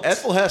 Ethel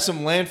has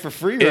some land for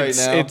free right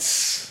now.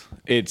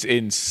 It's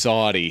in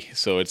Saudi,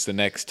 so it's the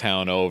next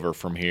town over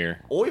from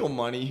here. Oil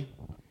money.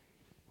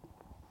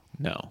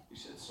 No.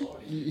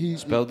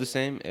 He's Spelled the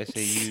same?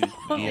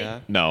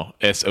 S-A-U-D-I? No.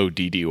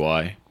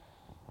 SODDY.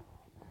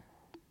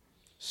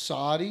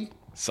 Saudi,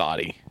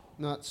 Saudi.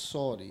 not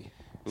Saudi.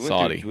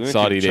 Saudi. We went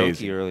Saudi to days.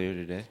 Chunky earlier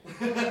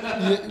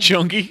today.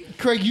 Chunky.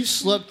 Craig, you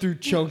slept through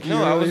Chunky.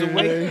 No, I was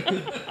earlier awake.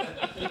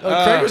 today.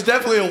 Craig was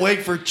definitely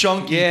awake for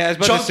Chunky. Yeah, I was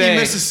about to Chunky, say.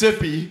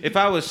 Mississippi. If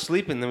I was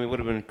sleeping, then we would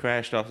have been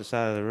crashed off the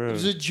side of the It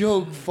was road. a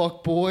joke,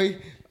 fuck boy.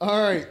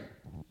 All right.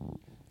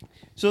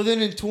 So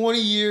then in 20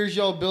 years,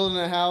 y'all building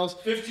a house.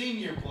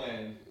 15-year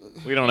plan.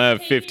 We don't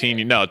have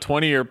 15. No,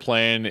 20-year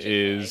plan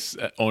is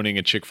owning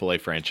a Chick-fil-A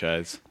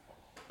franchise.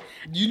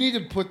 You need to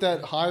put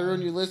that higher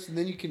on your list, and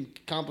then you can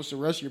accomplish the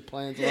rest of your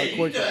plans a lot You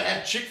quicker. gotta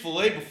have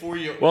Chick-fil-A before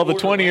you. Well, the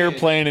order 20-year in.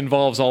 plan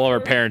involves all of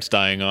our parents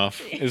dying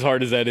off, as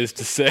hard as that is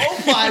to say.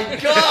 Oh my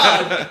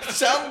God!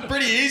 Sounded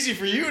pretty easy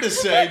for you to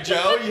say,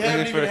 Joe. You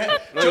haven't even had.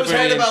 looking Joe's for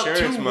had the about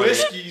insurance 2 money.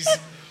 whiskeys,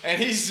 and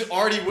he's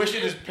already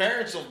wishing his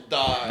parents will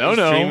die. No,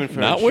 dreaming for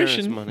not insurance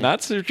wishing. money.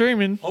 Not so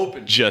dreaming.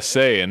 Hoping. Just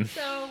saying.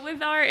 So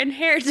with our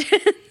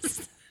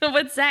inheritance,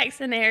 with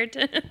Zach's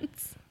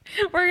inheritance,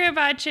 we're gonna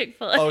buy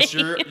Chick-fil-A. Oh,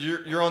 so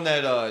you're on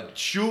that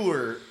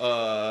Schuler.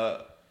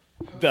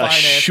 The Finance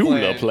Shula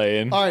plan.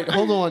 playing. All right,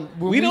 hold on.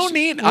 When We don't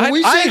need- When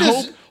we I say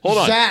this, hope- hold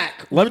on.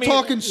 Zach. Let We're me-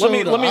 talking let soda.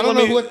 me- let me- I don't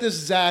let know me- what this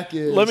Zach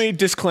is. Let me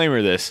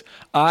disclaimer this.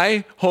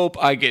 I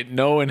hope I get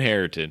no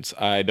inheritance.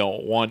 I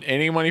don't want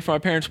any money from my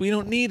parents. We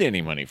don't need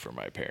any money from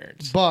my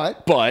parents.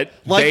 But But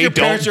Like they your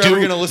parents don't are do.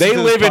 ever gonna listen They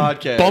to this live in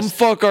podcast.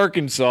 bumfuck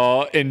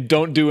Arkansas and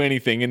don't do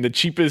anything in the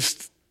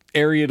cheapest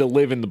area to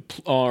live in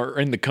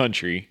the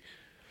country.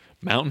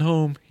 Mountain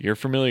Home, you're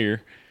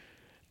familiar,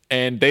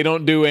 and they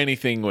don't do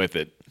anything with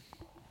it.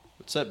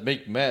 What's that?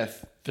 Make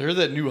meth. They're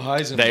that new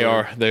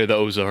Heisenberg. They're the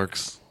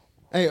Ozarks.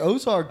 hey,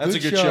 Ozark, That's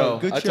good a good show.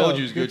 Good I show. told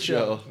you it's a good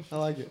show. I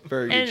like it.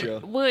 Very good show.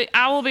 And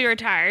I will be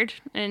retired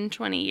in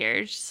 20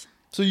 years.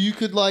 So you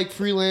could like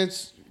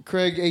freelance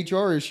Craig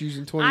HR issues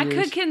in 20 I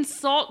years. could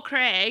consult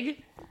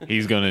Craig.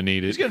 He's gonna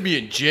need He's it. gonna be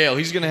in jail.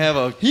 He's gonna have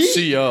a He-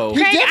 CO.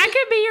 he- Craig, defi- I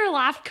could be your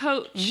life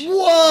coach.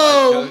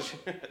 Whoa!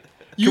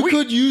 You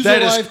could use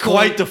That a is life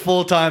quite coach. the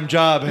full-time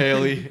job,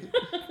 Haley.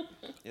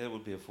 Yeah, it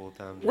would be a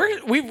full-time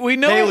job. We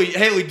know.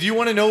 Haley, do you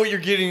want to know what you're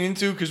getting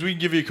into? Because we can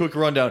give you a quick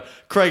rundown.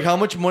 Craig, how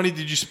much money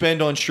did you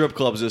spend on strip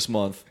clubs this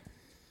month?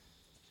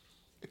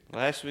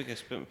 Last week I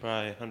spent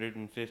probably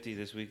 150.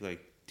 This week like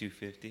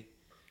 250.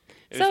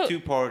 It So- was 2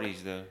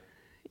 parties though.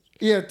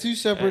 Yeah, 2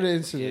 separate Yeah.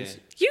 incidents.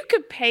 You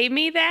could pay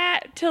me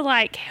that to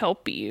like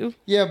help you.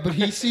 Yeah, but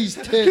he sees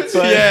tits.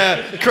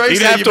 Yeah, Craig He'd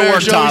said have you to better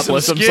work show me some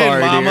topless. I'm skin,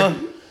 sorry, dear.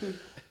 mama.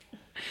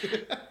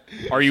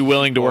 Are you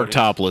willing to work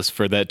topless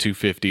for that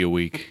 $250 a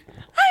week?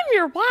 I'm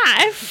your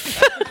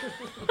wife.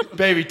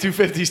 Baby,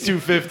 250's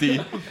 250.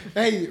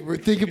 Hey, we're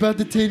thinking about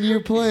the 10-year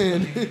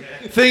plan.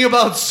 Thing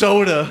about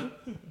soda.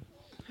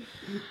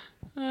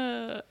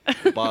 Buy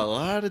a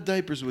lot of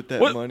diapers with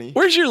that money.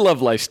 Where's your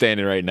love life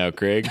standing right now,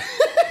 Craig?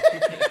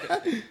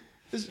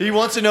 He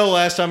wants to know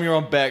last time you were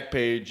on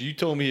Backpage. You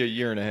told me a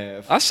year and a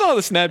half. I saw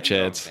the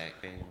Snapchats.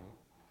 Back pain.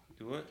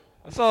 Do what?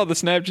 I saw the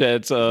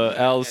Snapchats.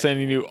 Al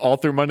sending you all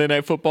through Monday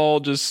Night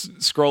Football, just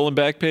scrolling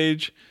back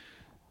page.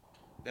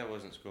 That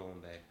wasn't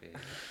scrolling back page.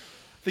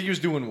 I think he was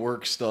doing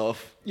work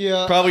stuff.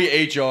 Yeah. Probably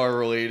HR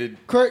related.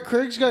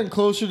 Craig's gotten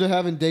closer to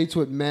having dates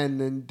with men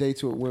than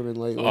dates with women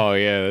lately. Oh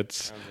yeah,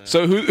 that's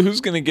so. Who's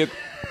gonna get?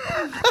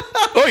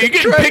 Oh, you're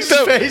getting Craig's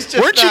picked up. face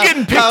just Weren't you now.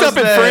 getting picked How's up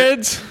at that?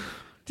 Fred's?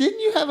 Didn't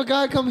you have a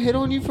guy come hit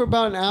on you for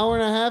about an hour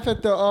and a half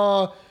at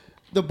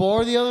the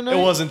bar the other night?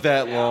 It wasn't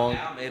that long.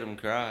 Al made him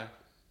cry.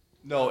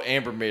 No,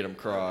 Amber made him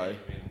cry.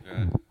 Made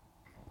him cry.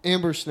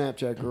 Amber's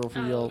Snapchat girl for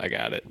y'all. I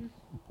got it.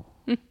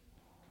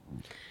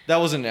 That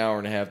was an hour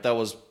and a half. That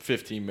was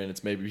 15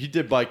 minutes maybe. He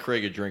did buy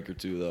Craig a drink or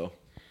two though.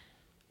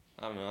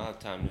 I don't know. I have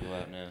time to go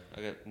out now.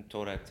 I'm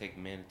told I have to take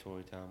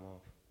mandatory time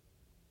off.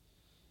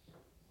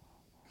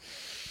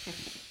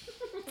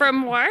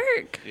 From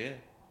work. Yeah.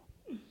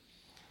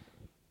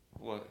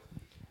 What?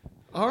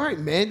 All right,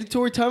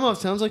 mandatory time off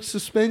sounds like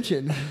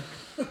suspension.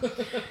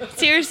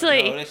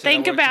 Seriously, No, they said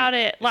think I worked about too-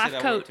 it. they Life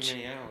said I worked coach. Too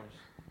many hours.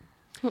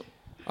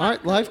 All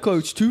right, life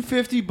coach,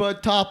 250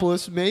 but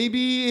topless.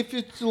 Maybe if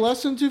it's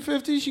less than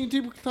 250, she can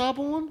take a top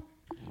one.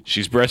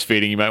 She's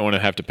breastfeeding. You might want to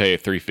have to pay a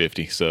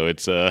 $350. So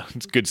it's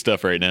good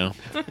stuff right now.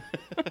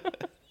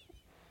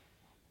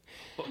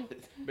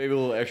 Maybe a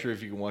little extra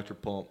if you can watch her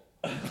pump.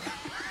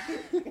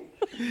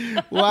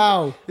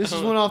 Wow, this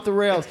is one off the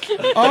rails.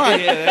 All right,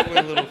 Yeah, that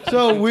went a little.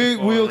 so too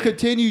far we'll there.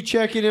 continue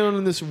checking in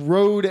on this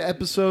road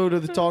episode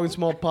of the Talking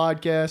Small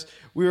podcast.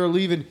 We are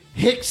leaving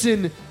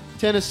Hickson,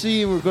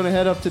 Tennessee, and we're going to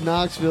head up to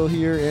Knoxville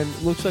here. And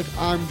looks like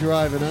I'm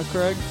driving, huh,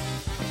 Craig?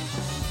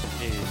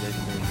 Hey,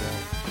 legendary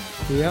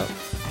guy. Yep.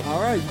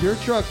 All right, your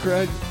truck,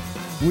 Craig.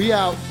 We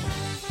out.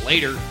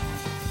 Later.